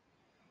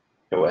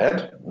 go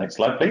ahead, next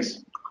slide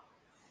please.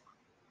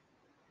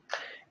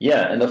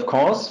 Yeah, and of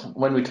course,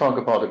 when we talk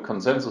about a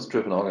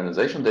consensus-driven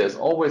organization, there's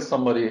always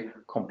somebody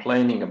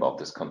complaining about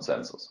this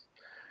consensus,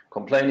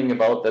 complaining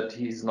about that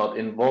he's not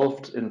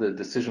involved in the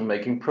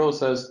decision-making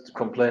process,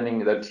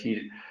 complaining that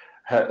he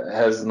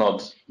has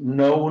not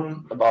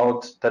known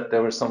about that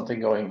there is something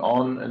going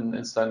on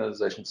in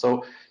standardization.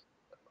 So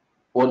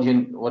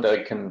what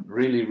I can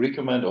really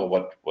recommend, or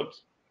what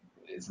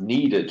is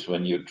needed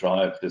when you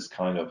drive this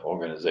kind of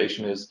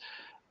organization, is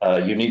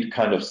you need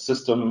kind of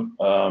system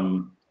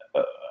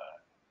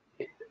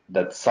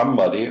that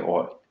somebody,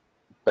 or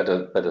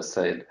better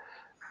said,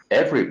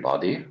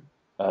 everybody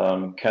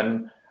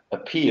can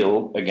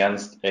appeal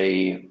against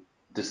a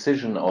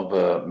decision of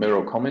a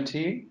Miro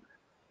Committee,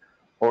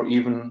 or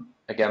even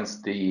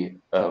against the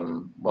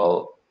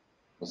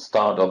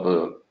start of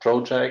a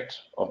project,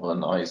 of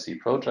an IEC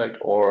project,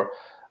 or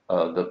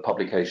the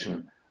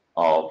publication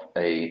of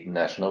a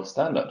national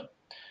standard.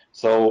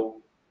 So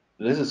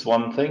this is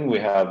one thing we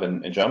have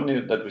in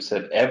Germany, that we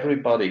said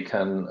everybody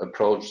can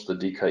approach the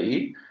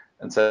DKE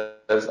and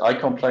says, I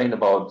complain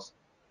about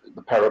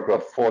the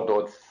paragraph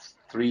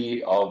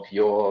 4.3 of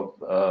your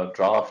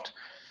draft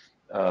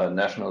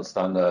national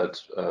standard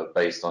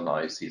based on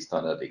IEC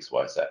standard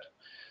XYZ.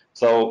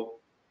 So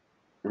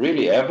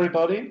really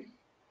everybody,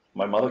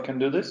 my mother can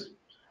do this.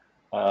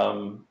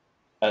 And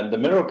the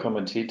Mirror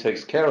Committee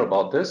takes care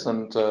about this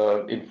and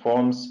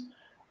informs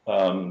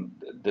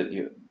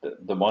the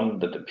one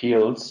that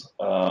appeals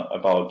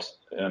about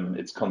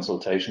its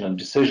consultation and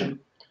decision.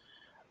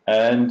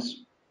 And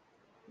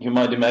you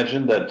might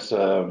imagine that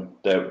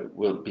there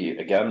will be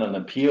again an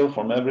appeal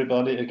from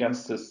everybody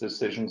against this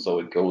decision, so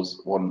it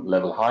goes one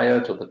level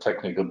higher to the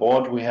technical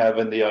board we have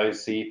in the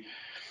IEC.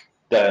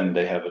 Then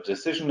they have a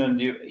decision, and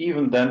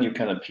even then you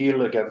can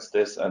appeal against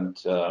this, and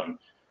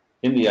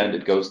in the end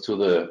it goes to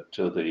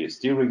the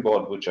steering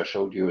board, which I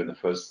showed you in the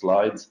first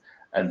slides,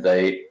 and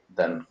they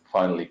then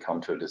finally come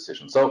to a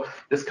decision. So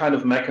this kind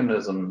of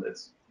mechanism,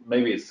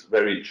 maybe it's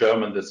very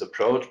German, this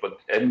approach, but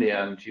in the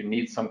end you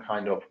need some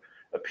kind of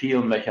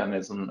appeal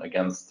mechanism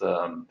against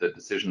the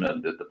decision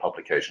and the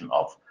publication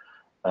of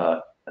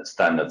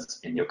standards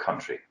in your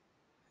country.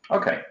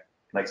 Okay,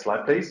 next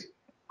slide, please.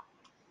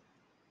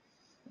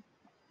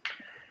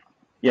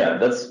 Yeah,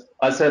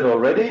 I said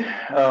already,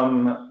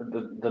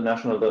 the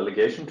national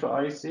delegation to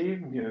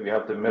IEC, we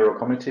have the Mirror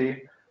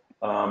Committee.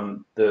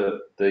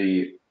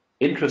 The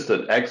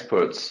interested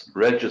experts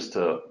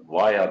register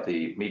via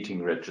the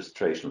meeting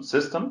registration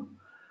system,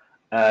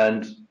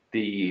 and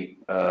the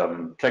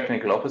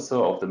technical officer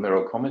of the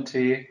Mirror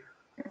Committee,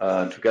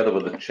 together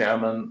with the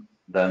chairman,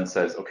 then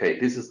says, okay,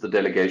 this is the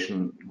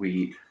delegation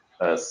we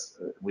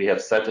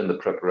have set in the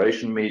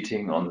preparation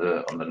meeting on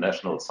the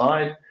national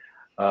side.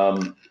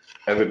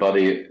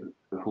 Everybody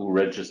who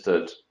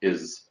registered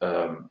is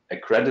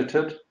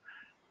accredited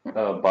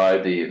by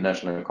the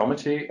National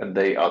Committee, and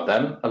they are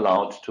then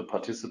allowed to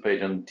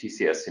participate in the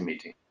TCSC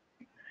meeting.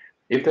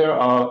 If there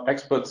are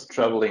experts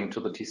traveling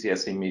to the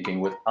TCSC meeting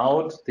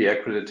without the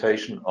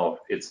accreditation of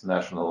its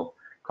national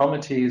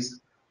committees,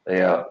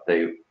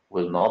 they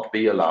will not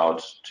be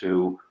allowed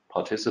to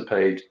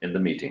participate in the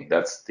meeting.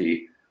 That's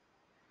the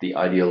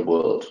ideal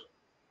world.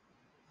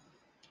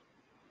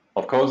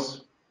 Of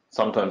course,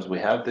 sometimes we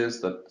have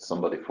this, that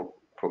somebody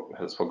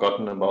has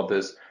forgotten about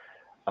this.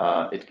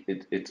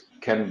 It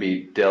can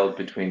be dealt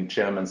between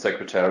chairman,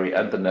 secretary,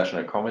 and the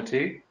national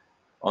committee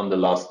on the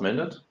last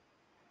minute,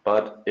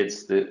 but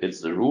it's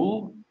the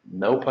rule: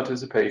 no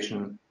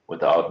participation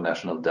without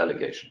national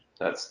delegation.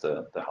 That's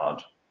the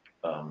hard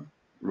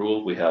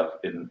rule we have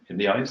in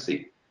the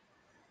IEC.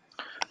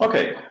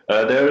 Okay,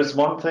 there is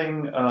one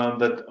thing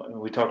that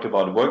we talked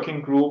about: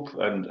 working group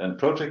and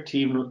project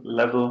team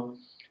level.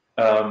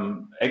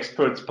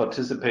 Experts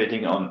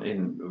participating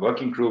in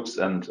working groups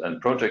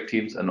and project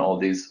teams and all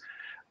these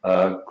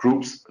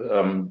groups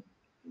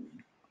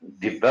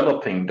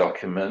developing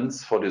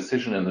documents for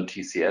decision in the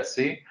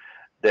TCSC.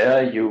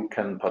 There you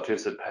can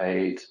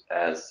participate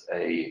as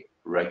a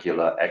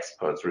regular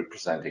expert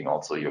representing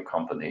also your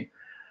company,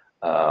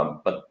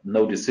 but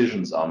no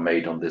decisions are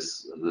made on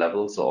this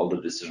level, so all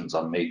the decisions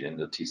are made in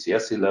the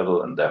TCSC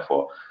level, and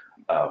therefore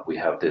we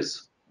have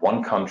this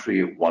one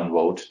country, one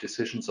vote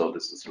decision. So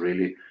this is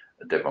really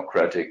a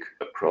democratic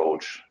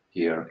approach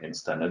here in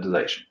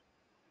standardization.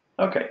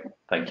 Okay,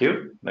 thank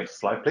you. Next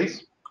slide,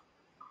 please.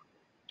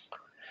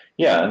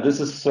 Yeah, and this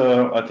is,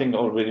 I think,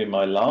 already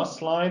my last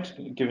slide,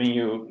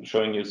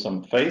 showing you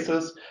some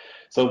faces.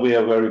 So we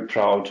are very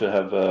proud to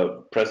have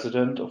a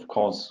president, of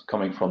course,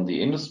 coming from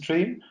the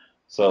industry.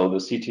 So the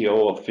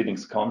CTO of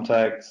Phoenix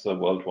Contacts, a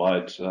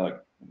worldwide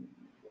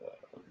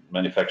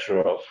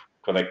manufacturer of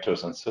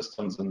connectors and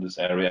systems in this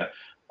area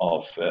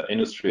of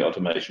industry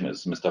automation,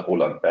 is Mr.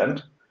 Roland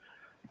Bent.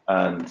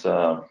 And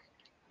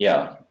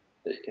yeah,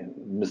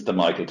 Mr.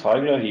 Michael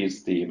Teigler, he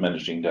is the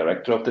managing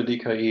director of the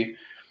DKE,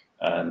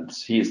 and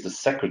he is the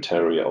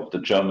secretary of the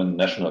German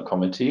National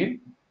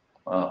Committee,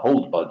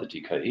 held by the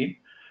DKE.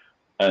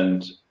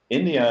 And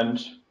in the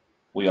end,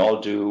 we all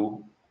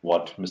do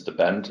what Mr.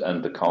 Bent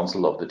and the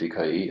council of the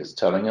DKE is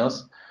telling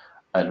us.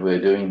 And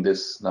we're doing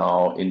this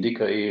now in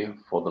DKE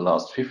for the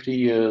last 50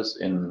 years,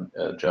 in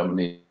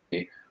Germany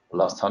the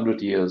last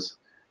 100 years.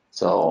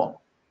 So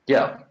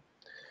yeah,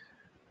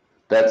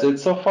 that's it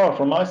so far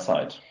from my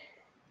side.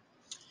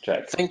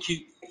 Jack.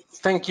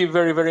 Thank you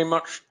very, very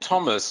much,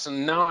 Thomas.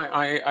 And now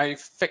I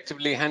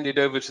effectively hand it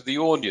over to the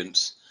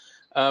audience.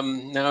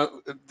 Now,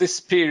 at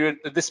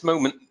this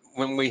moment,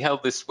 when we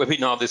held this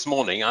webinar this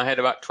morning, I had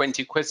about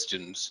 20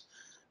 questions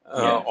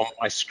on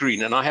my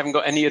screen, and I haven't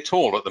got any at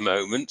all at the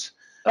moment.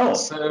 Oh.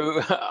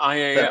 So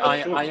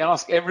I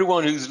ask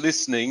everyone who's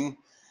listening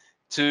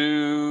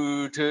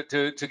to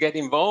get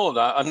involved,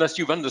 unless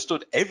you've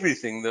understood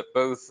everything that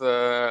both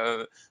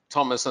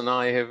Thomas and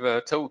I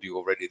have told you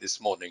already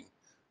this morning.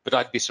 But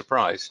I'd be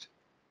surprised.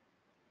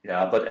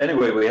 Yeah, but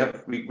anyway,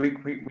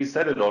 we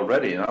said it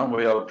already.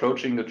 We are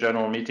approaching the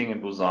general meeting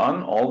in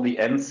Busan. All the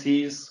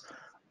NCs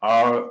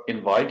are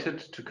invited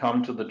to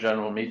come to the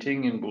general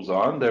meeting in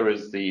Busan. There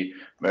is the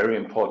very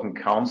important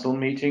council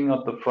meeting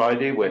on the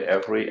Friday where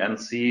every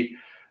NC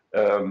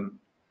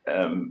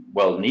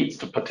well needs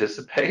to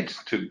participate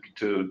to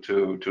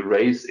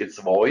raise its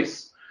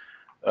voice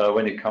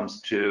when it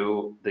comes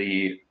to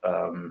the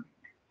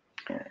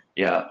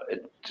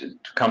to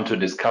come to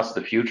discuss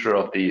the future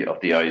of the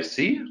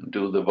IEC,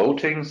 do the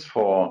votings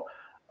for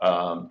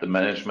the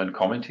management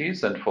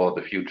committees and for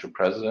the future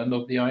president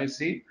of the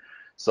IEC.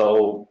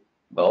 So,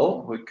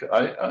 well,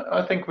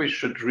 I think we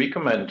should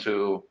recommend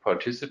to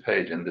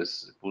participate in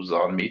this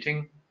Busan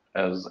meeting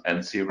as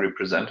NC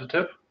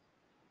representative.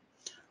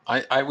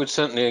 I would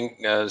certainly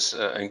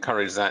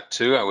encourage that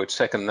too. I would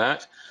second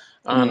that.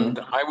 And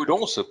I would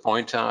also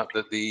point out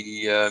that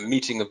the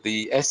meeting of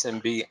the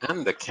SMB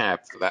and the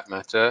CAB, for that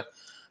matter,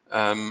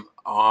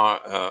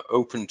 are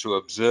open to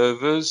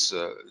observers,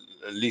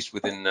 at least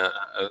within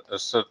a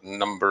certain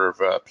number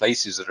of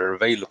places that are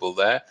available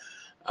there.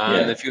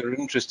 And if you're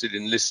interested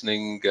in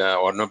listening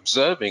or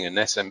observing an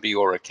SMB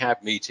or a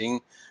CAB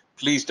meeting,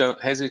 please don't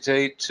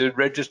hesitate to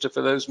register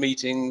for those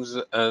meetings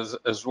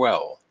as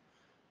well.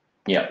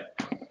 Yeah.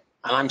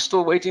 And I'm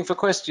still waiting for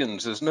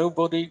questions. Has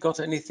nobody got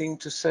anything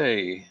to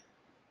say?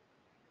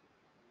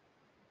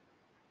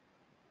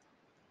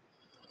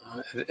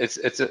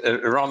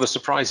 It rather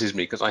surprises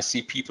me because I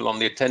see people on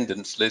the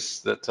attendance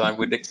list that I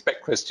would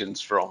expect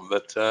questions from.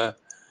 But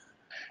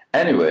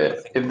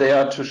anyway, if they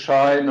are too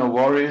shy, no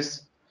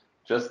worries.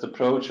 Just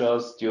approach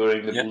us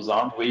during the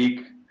Busan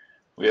week.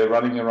 We are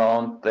running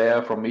around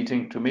there from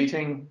meeting to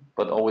meeting,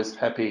 but always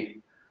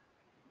happy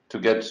to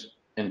get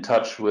in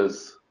touch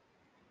with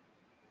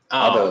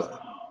other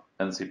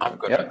NC. I've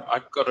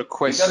got a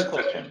question. You got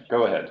a question?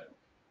 Go ahead.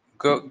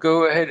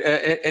 Go ahead,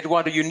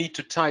 Eduardo. You need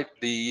to type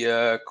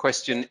the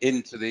question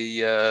into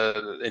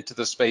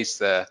the space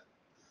there.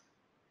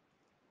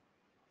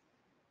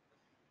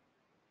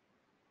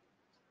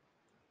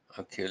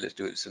 Okay, let's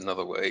do it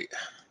another way.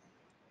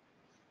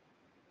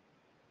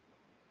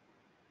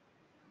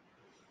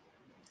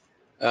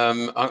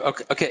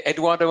 Okay,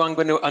 Eduardo, I'm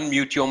going to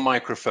unmute your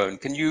microphone.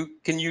 Can you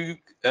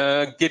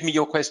give me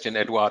your question,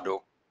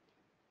 Eduardo?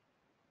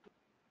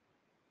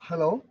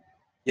 Hello.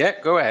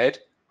 Yeah, go ahead.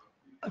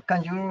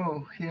 Can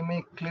you hear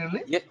me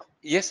clearly? Yeah,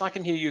 yes, I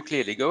can hear you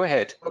clearly. Go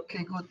ahead.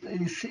 Okay, good.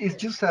 It's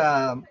just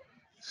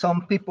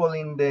some people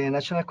in the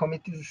national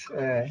committees,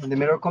 in the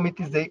mirror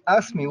committees, they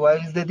ask me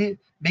what is the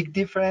big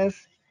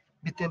difference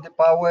between the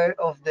power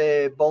of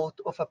the vote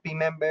of a P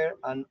member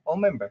and O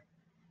member.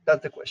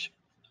 That's the question.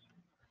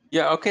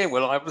 Yeah, okay,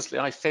 well, obviously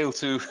I failed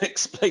to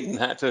explain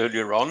that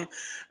earlier on.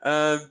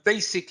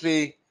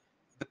 Basically,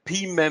 the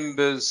P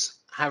members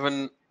have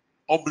an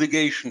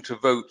obligation to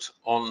vote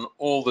on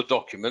all the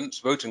documents,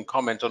 vote and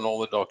comment on all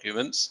the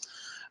documents.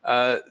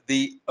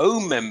 The O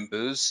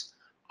members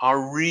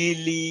are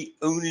really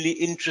only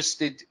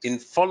interested in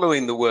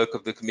following the work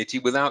of the committee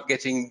without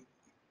getting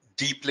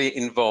deeply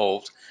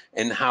involved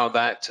in how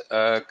that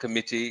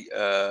committee,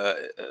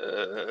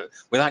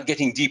 without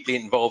getting deeply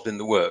involved in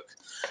the work.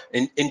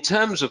 In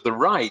terms of the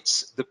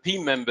rights, the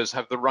P members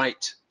have the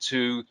right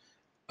to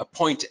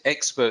appoint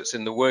experts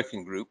in the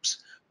working groups,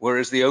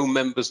 whereas the O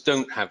members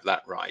don't have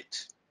that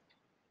right.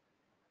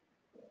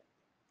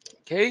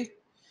 Okay.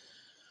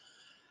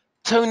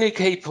 Tony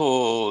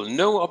Capel,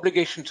 no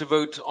obligation to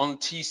vote on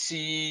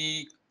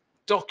TC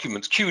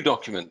documents, Q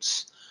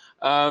documents.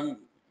 Well,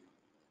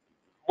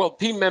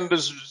 P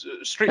members,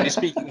 strictly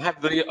speaking,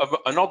 have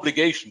an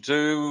obligation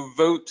to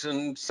vote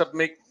and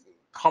submit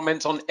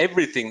comments on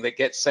everything that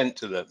gets sent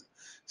to them.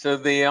 So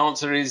the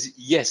answer is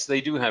yes,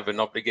 they do have an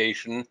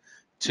obligation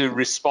to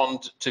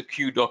respond to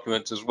Q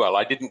documents as well.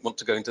 I didn't want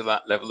to go into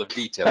that level of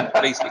detail.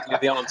 Basically,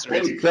 the answer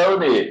is... Hey,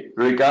 Tony,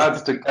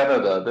 regards to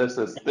Canada. This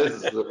is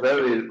a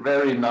very,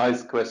 very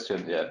nice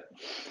question. Yeah,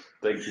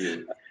 thank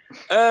you.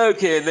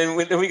 Okay, then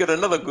we got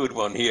another good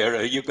one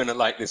here. You're going to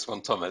like this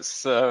one,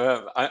 Thomas.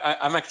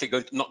 I'm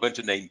actually not going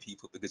to name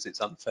people because it's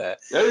unfair.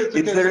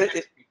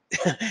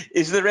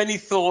 Is there any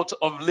thought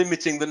of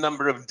limiting the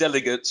number of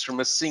delegates from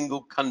a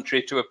single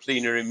country to a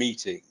plenary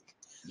meeting?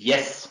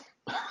 Yes.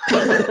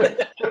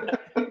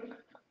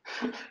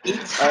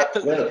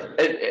 Well,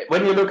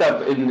 when you look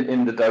up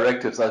in the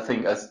directives, I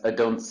think I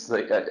don't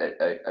say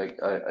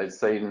I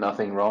say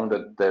nothing wrong,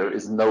 that there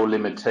is no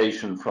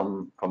limitation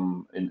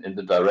in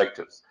the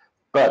directives,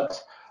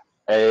 but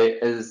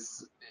it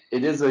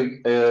is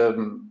a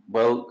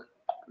well,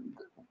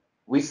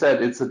 we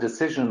said it's a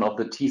decision of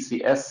the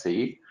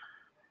TCSC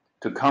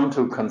to come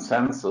to a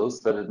consensus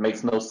that it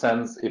makes no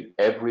sense if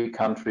every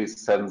country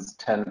sends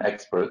 10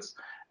 experts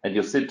and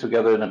you sit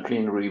together in a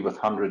plenary with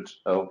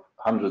hundreds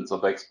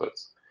of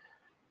experts.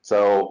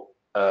 So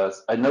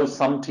I know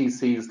some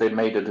TCs, they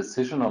made a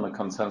decision on a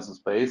consensus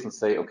base and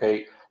say,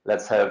 okay,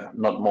 let's have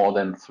not more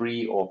than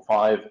 3 or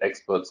 5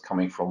 experts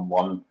coming from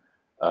one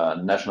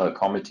national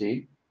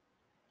committee.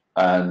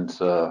 And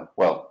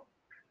well,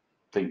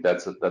 I think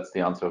that's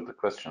the answer of the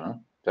question, huh?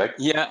 Jack?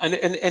 Yeah, and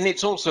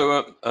it's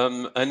also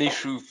an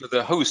issue for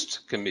the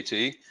host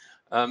committee.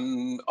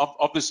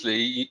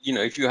 Obviously, you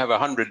know, if you have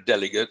 100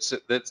 delegates,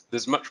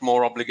 there's much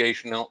more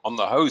obligation on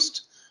the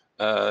host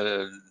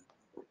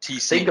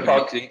TC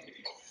committee.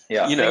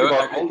 You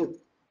know,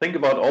 think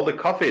about all the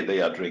coffee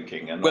they are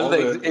drinking, and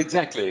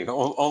exactly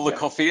all the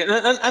coffee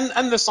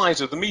and the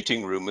size of the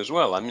meeting room as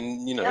well. I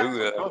mean, you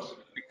know,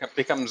 it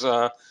becomes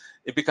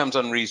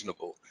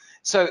unreasonable.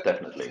 So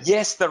definitely,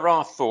 yes, there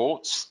are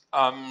thoughts.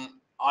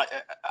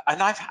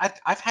 I've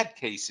had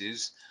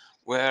cases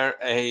where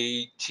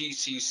a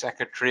TC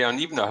secretary and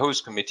even a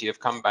host committee have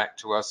come back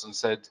to us and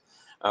said,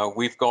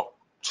 we've got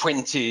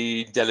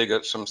 20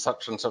 delegates from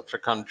such and such a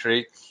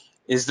country.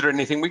 Is there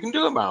anything we can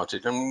do about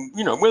it? And,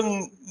 you know,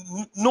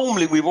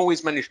 normally we've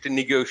always managed to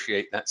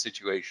negotiate that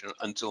situation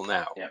until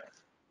now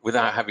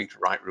without having to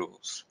write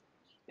rules.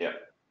 Yeah.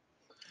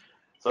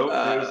 So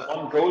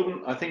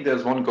I think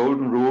there's one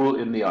golden rule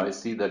in the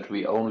IC, that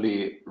we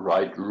only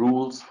write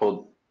rules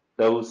for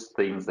those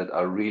things that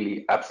are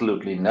really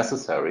absolutely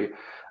necessary.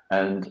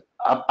 And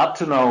up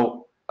to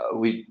now,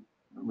 we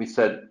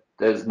said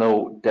there's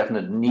no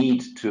definite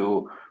need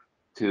to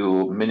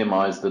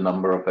minimize the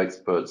number of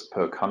experts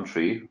per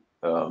country.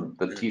 The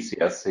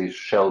TCSC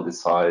shall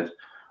decide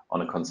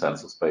on a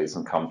consensus base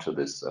and come to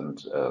this. And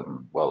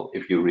well,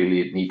 if you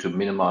really need to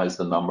minimize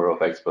the number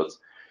of experts,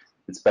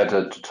 it's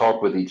better to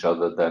talk with each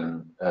other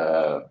than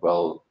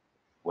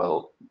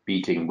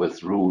beating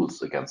with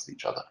rules against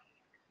each other.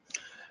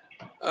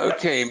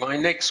 Okay, my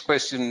next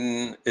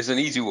question is an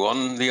easy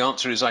one. The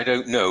answer is I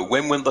don't know.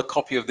 When will the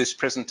copy of this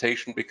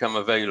presentation become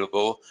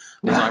available?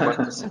 As I want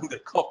to send a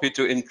copy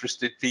to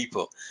interested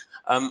people.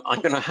 I'm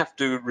going to have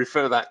to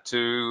refer that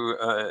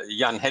to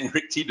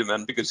Jan-Henrik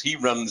Tiedemann, because he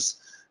runs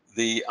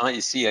the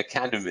IEC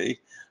Academy,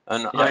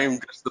 and I'm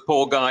just the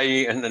poor guy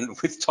and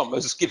with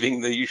Thomas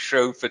giving the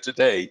show for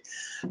today.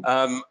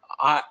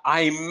 I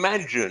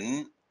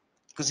imagine,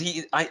 because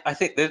I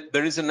think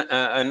there is an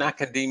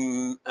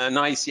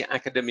IEC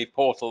Academy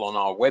portal on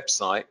our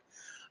website,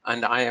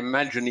 and I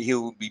imagine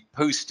he'll be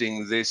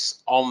posting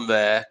this on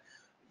there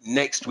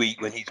next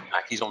week when he's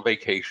back. He's on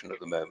vacation at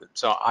the moment,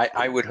 so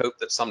I would hope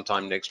that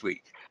sometime next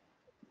week.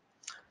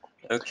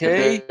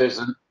 Okay.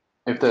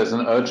 If there's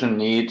an urgent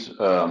need,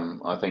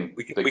 I think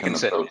we can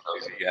send it.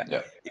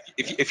 Yeah.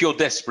 If you're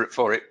desperate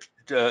for it,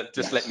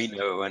 just let me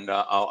know, and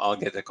I'll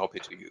get a copy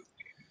to you.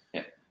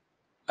 Yeah.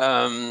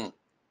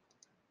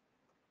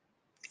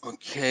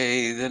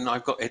 Okay, then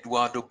I've got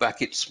Eduardo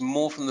back. It's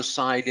more from the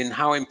side in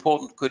how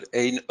important could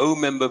an O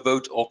member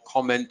vote or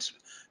comment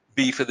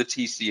be for the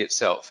TC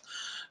itself?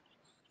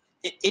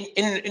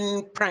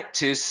 In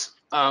practice,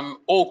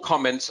 all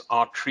comments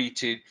are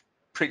treated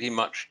pretty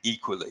much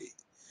equally.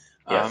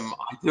 I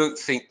don't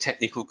think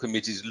technical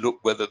committees look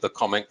whether the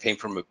comment came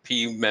from a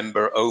P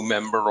member, O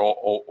member,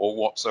 or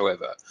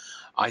whatsoever.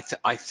 I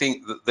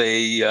think that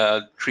they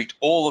treat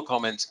all the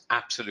comments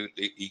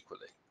absolutely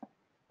equally.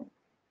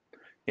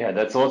 Yeah,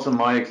 that's also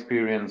my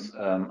experience.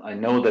 I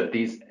know that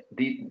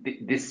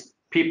these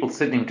people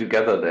sitting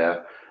together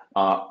there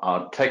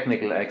are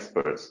technical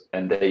experts,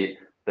 and they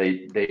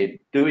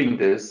doing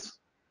this.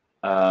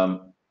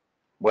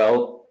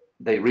 Well,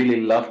 they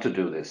really love to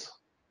do this.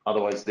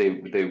 Otherwise,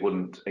 they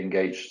wouldn't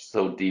engage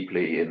so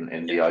deeply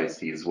in the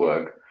IEC's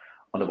work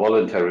on a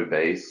voluntary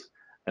base,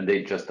 and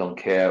they just don't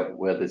care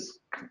where this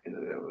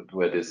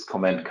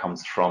comment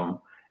comes from.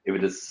 If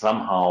it is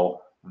somehow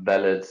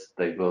valid,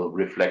 they will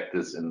reflect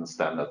this in the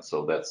standard.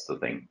 So that's the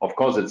thing. Of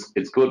course,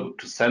 it's good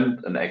to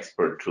send an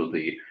expert to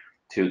the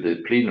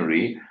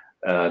plenary,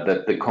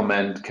 that the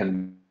comment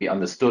can be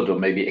understood or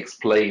maybe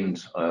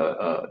explained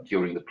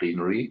during the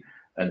plenary,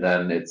 and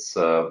then it's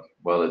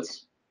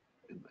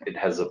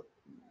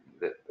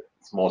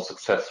more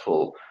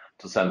successful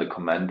to send a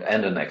comment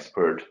and an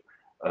expert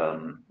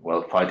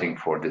fighting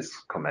for this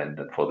comment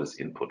and for this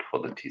input for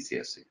the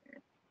TCSC.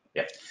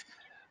 Yeah.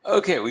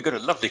 Okay, we've got a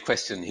lovely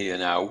question here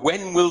now.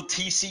 When will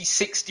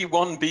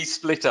TC61 be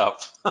split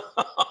up?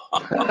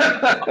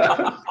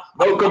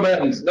 No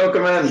comment. No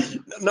comment.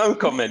 No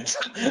comment.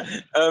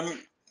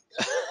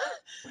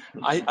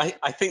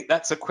 I think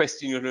that's a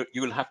question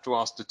you will have to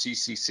ask the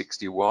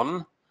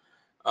TC61.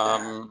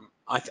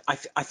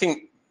 I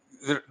think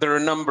there are a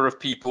number of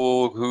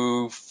people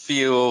who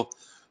feel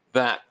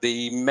that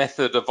the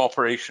method of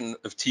operation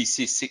of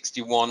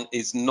TC61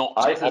 is not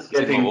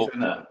optimal.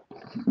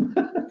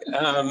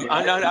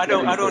 I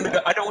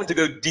don't want to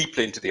go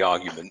deeply into the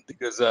argument,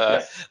 because,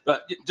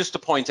 but just to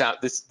point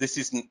out, this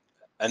isn't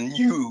a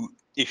new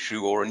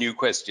issue or a new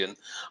question.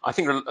 I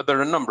think there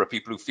are a number of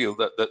people who feel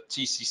that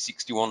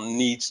TC61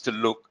 needs to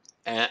look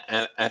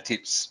at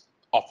its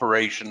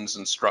operations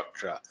and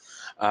structure.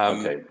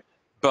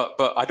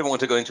 But I don't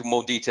want to go into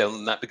more detail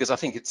than that, because I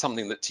think it's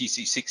something that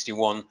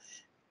TC61,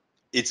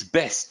 it's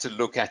best to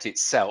look at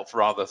itself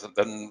rather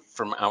than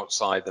from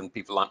outside and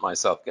people like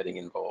myself getting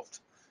involved.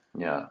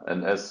 Yeah,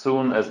 and as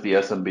soon as the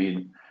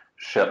SMB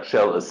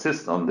shall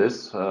assist on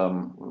this,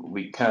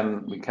 we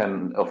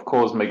can of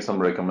course make some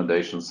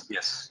recommendations.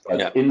 Yes.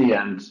 But in the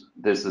end,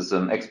 this is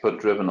an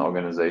expert-driven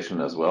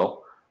organization as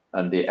well,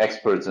 and the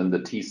experts in the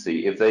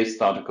TC, if they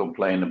start to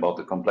complain about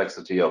the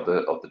complexity of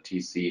the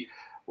TC,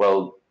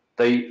 well,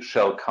 they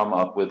shall come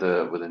up with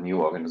a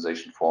new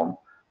organization form.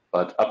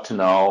 But up to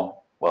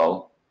now,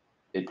 well,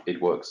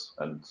 it works,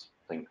 and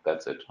I think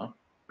that's it. Huh?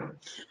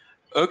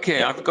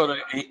 Okay, I've got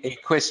a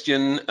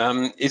question.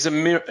 Is a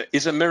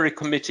mirror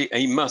committee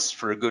a must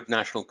for a good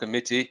national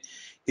committee?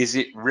 Is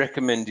it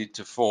recommended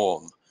to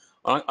form?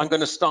 I'm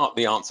going to start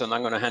the answer, and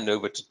I'm going to hand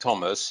over to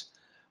Thomas.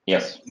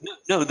 Yes.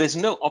 No, there's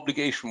no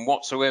obligation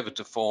whatsoever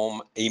to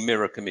form a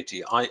mirror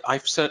committee.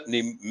 I've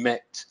certainly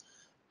met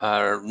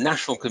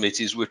national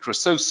committees which were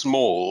so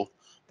small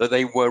that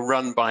they were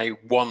run by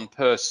one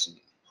person.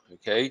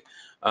 Okay,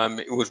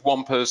 it was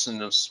one person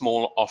in a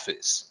small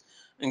office.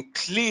 And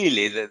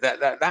clearly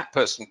that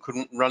person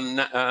couldn't run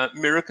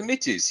mirror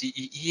committees.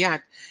 He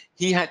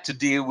had to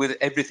deal with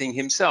everything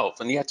himself,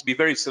 and he had to be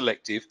very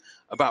selective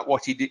about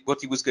what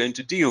he was going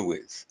to deal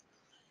with.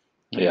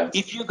 Yeah.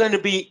 If you're going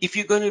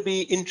to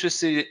be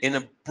interested in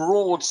a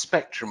broad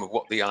spectrum of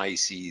what the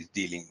IEC is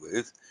dealing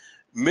with,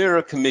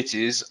 mirror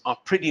committees are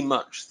pretty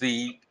much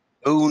the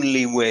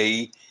only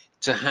way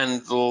to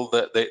handle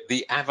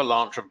the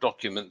avalanche of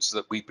documents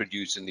that we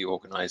produce in the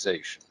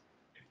organization.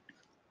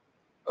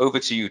 Over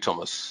to you,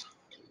 Thomas.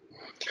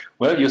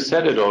 Well, you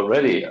said it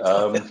already.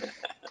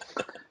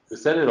 You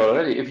said it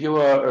already. If you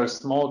are a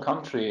small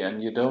country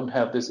and you don't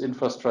have this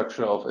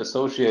infrastructure of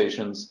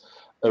associations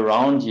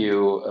around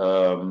you,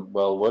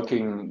 well,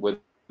 working with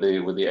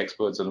the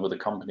experts and with the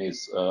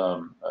companies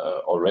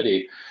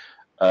already,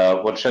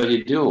 what shall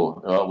you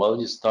do? Well,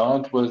 you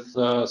start with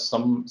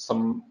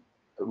some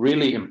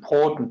really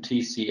important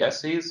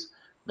TCSs,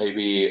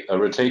 maybe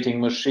rotating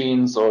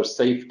machines or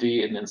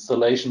safety and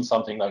installation,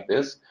 something like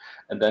this,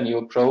 and then you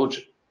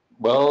approach,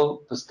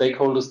 well, the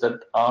stakeholders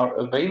that are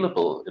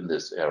available in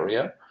this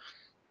area,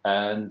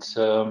 and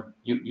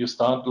you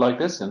start like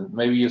this, and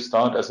maybe you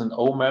start as an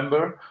O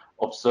member,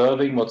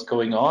 observing what's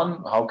going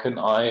on. How can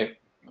I,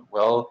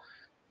 well,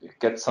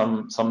 get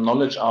some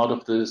knowledge out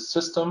of the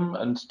system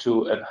and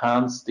to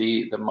enhance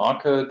the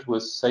market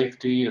with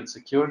safety and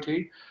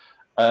security?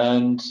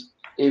 And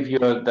if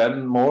you're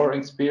then more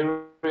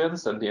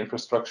experienced and the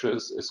infrastructure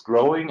is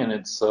growing and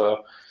it's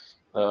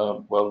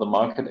well, the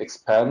market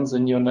expands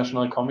in your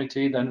national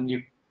committee, then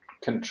you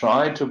can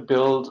try to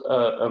build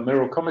a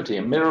mirror committee.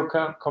 A mirror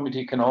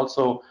committee can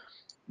also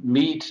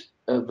meet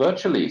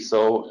virtually.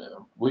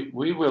 So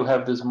we will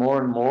have this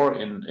more and more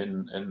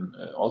in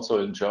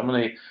also in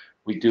Germany.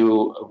 We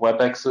do web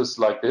access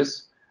like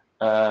this,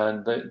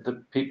 and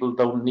the people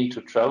don't need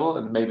to travel,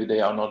 and maybe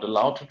they are not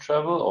allowed to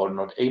travel or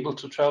not able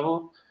to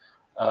travel.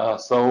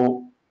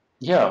 So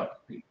yeah,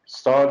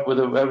 start with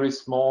a very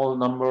small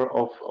number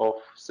of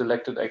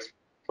selected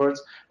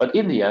experts, but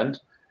in the end,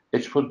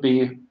 it should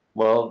be,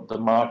 well, the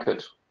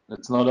market.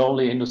 It's not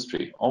only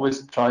industry.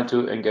 Always try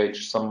to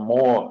engage some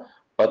more,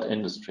 but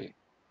industry.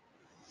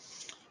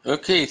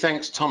 Okay,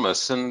 thanks,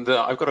 Thomas. And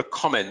I've got a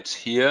comment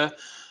here.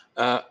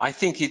 I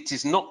think it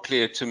is not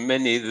clear to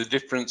many the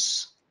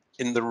difference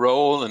in the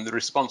role and the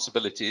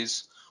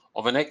responsibilities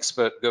of an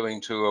expert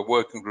going to a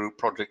working group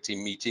project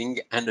team meeting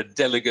and a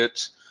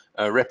delegate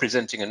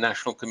representing a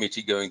national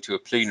committee going to a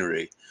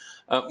plenary.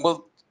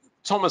 Well,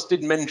 Thomas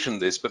did mention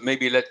this, but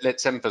maybe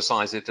let's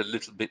emphasize it a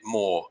little bit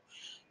more.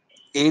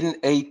 In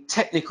a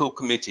technical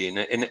committee, in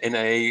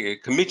a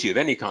committee of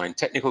any kind,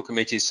 technical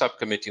committee,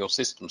 subcommittee, or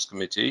systems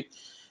committee,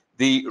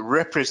 the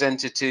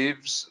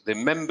representatives, the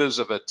members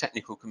of a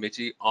technical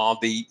committee are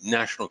the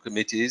national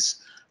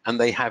committees, and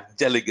they have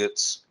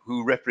delegates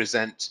who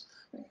represent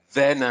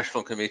their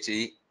national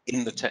committee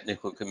in the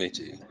technical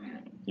committee.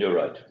 You're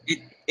right.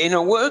 In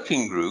a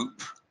working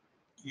group,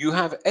 you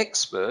have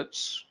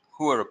experts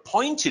who are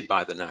appointed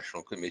by the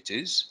national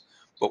committees,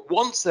 but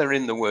once they're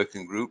in the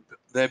working group,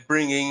 they're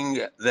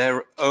bringing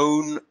their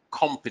own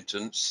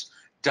competence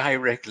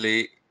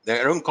directly,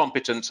 their own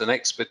competence and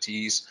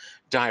expertise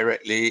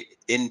directly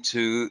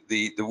into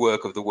the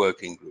work of the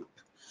working group.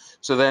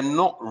 So they're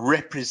not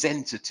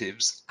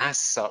representatives as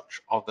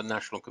such of the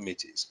national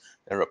committees.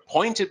 They're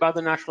appointed by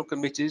the national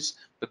committees,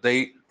 but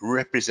they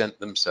represent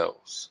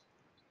themselves.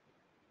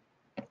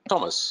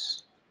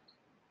 Thomas.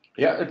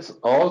 Yeah, it's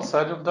all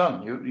said and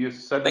done. You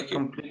said Thank it you.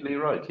 completely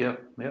right. Yeah,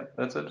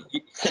 that's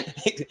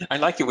it. I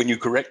like it when you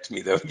correct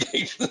me, though,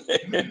 occasionally.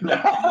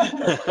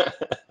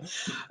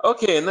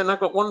 Okay, and then I've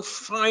got one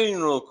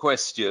final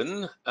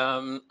question.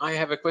 I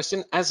have a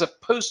question. As a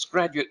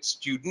postgraduate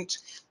student,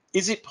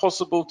 is it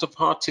possible to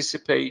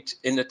participate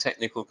in a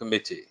technical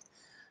committee?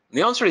 And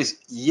the answer is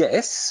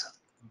yes,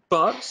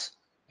 but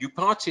you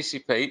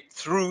participate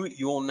through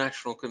your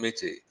national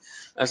committee.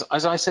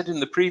 As I said in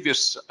the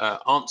previous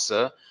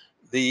answer,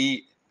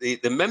 the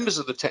members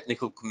of the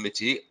technical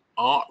committee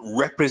are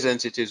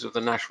representatives of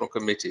the national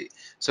committee.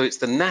 So it's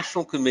the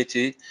national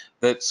committee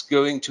that's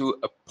going to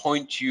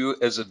appoint you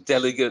as a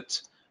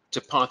delegate to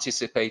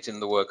participate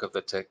in the work of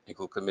the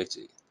technical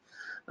committee.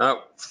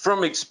 Now,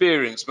 from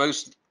experience,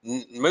 most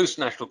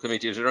national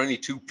committees are only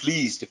too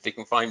pleased if they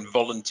can find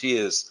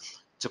volunteers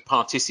to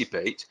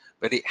participate,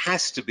 but it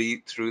has to be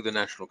through the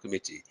national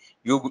committee.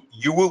 You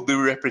will be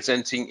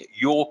representing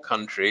your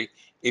country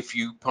if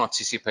you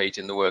participate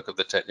in the work of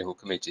the technical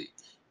committee.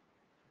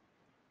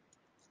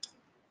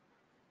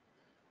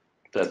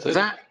 That's it.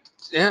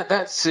 Yeah,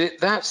 that's it.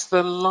 That's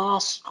the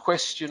last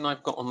question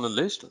I've got on the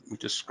list. Let me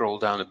just scroll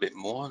down a bit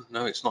more.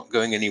 No, it's not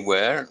going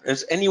anywhere.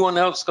 Has anyone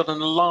else got a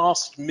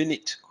last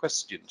minute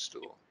question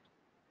still?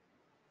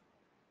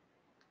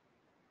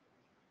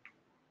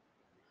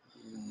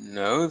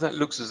 No, that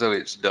looks as though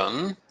it's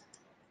done.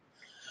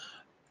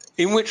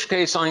 In which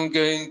case, I'm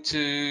going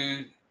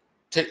to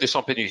take this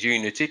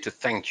opportunity to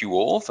thank you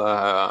all for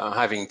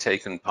having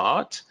taken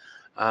part.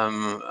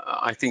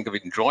 I think I've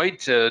enjoyed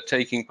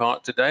taking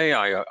part today.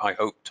 I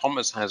hope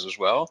Thomas has as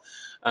well.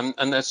 And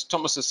as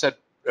Thomas has said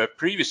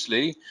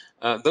previously,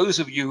 those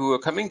of you who are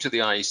coming to the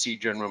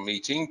IEC General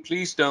Meeting,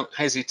 please don't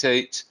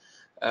hesitate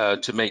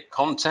to make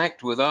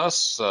contact with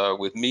us,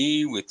 with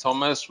me, with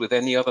Thomas, with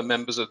any other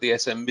members of the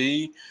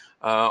SMB,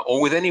 or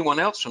with anyone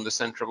else from the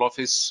central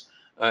office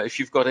if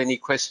you've got any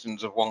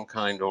questions of one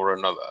kind or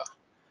another.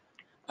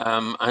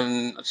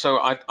 And so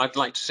I'd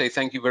like to say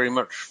thank you very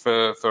much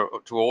to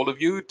all of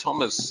you.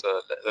 Thomas,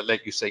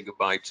 let you say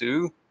goodbye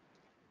too.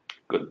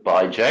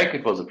 Goodbye, Jack.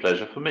 It was a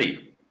pleasure for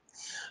me.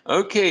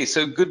 Okay,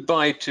 so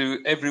goodbye to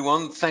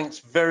everyone. Thanks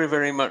very,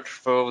 very much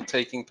for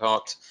taking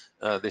part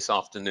this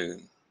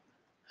afternoon.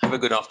 Have a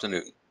good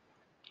afternoon.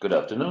 Good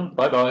afternoon.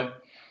 Bye-bye.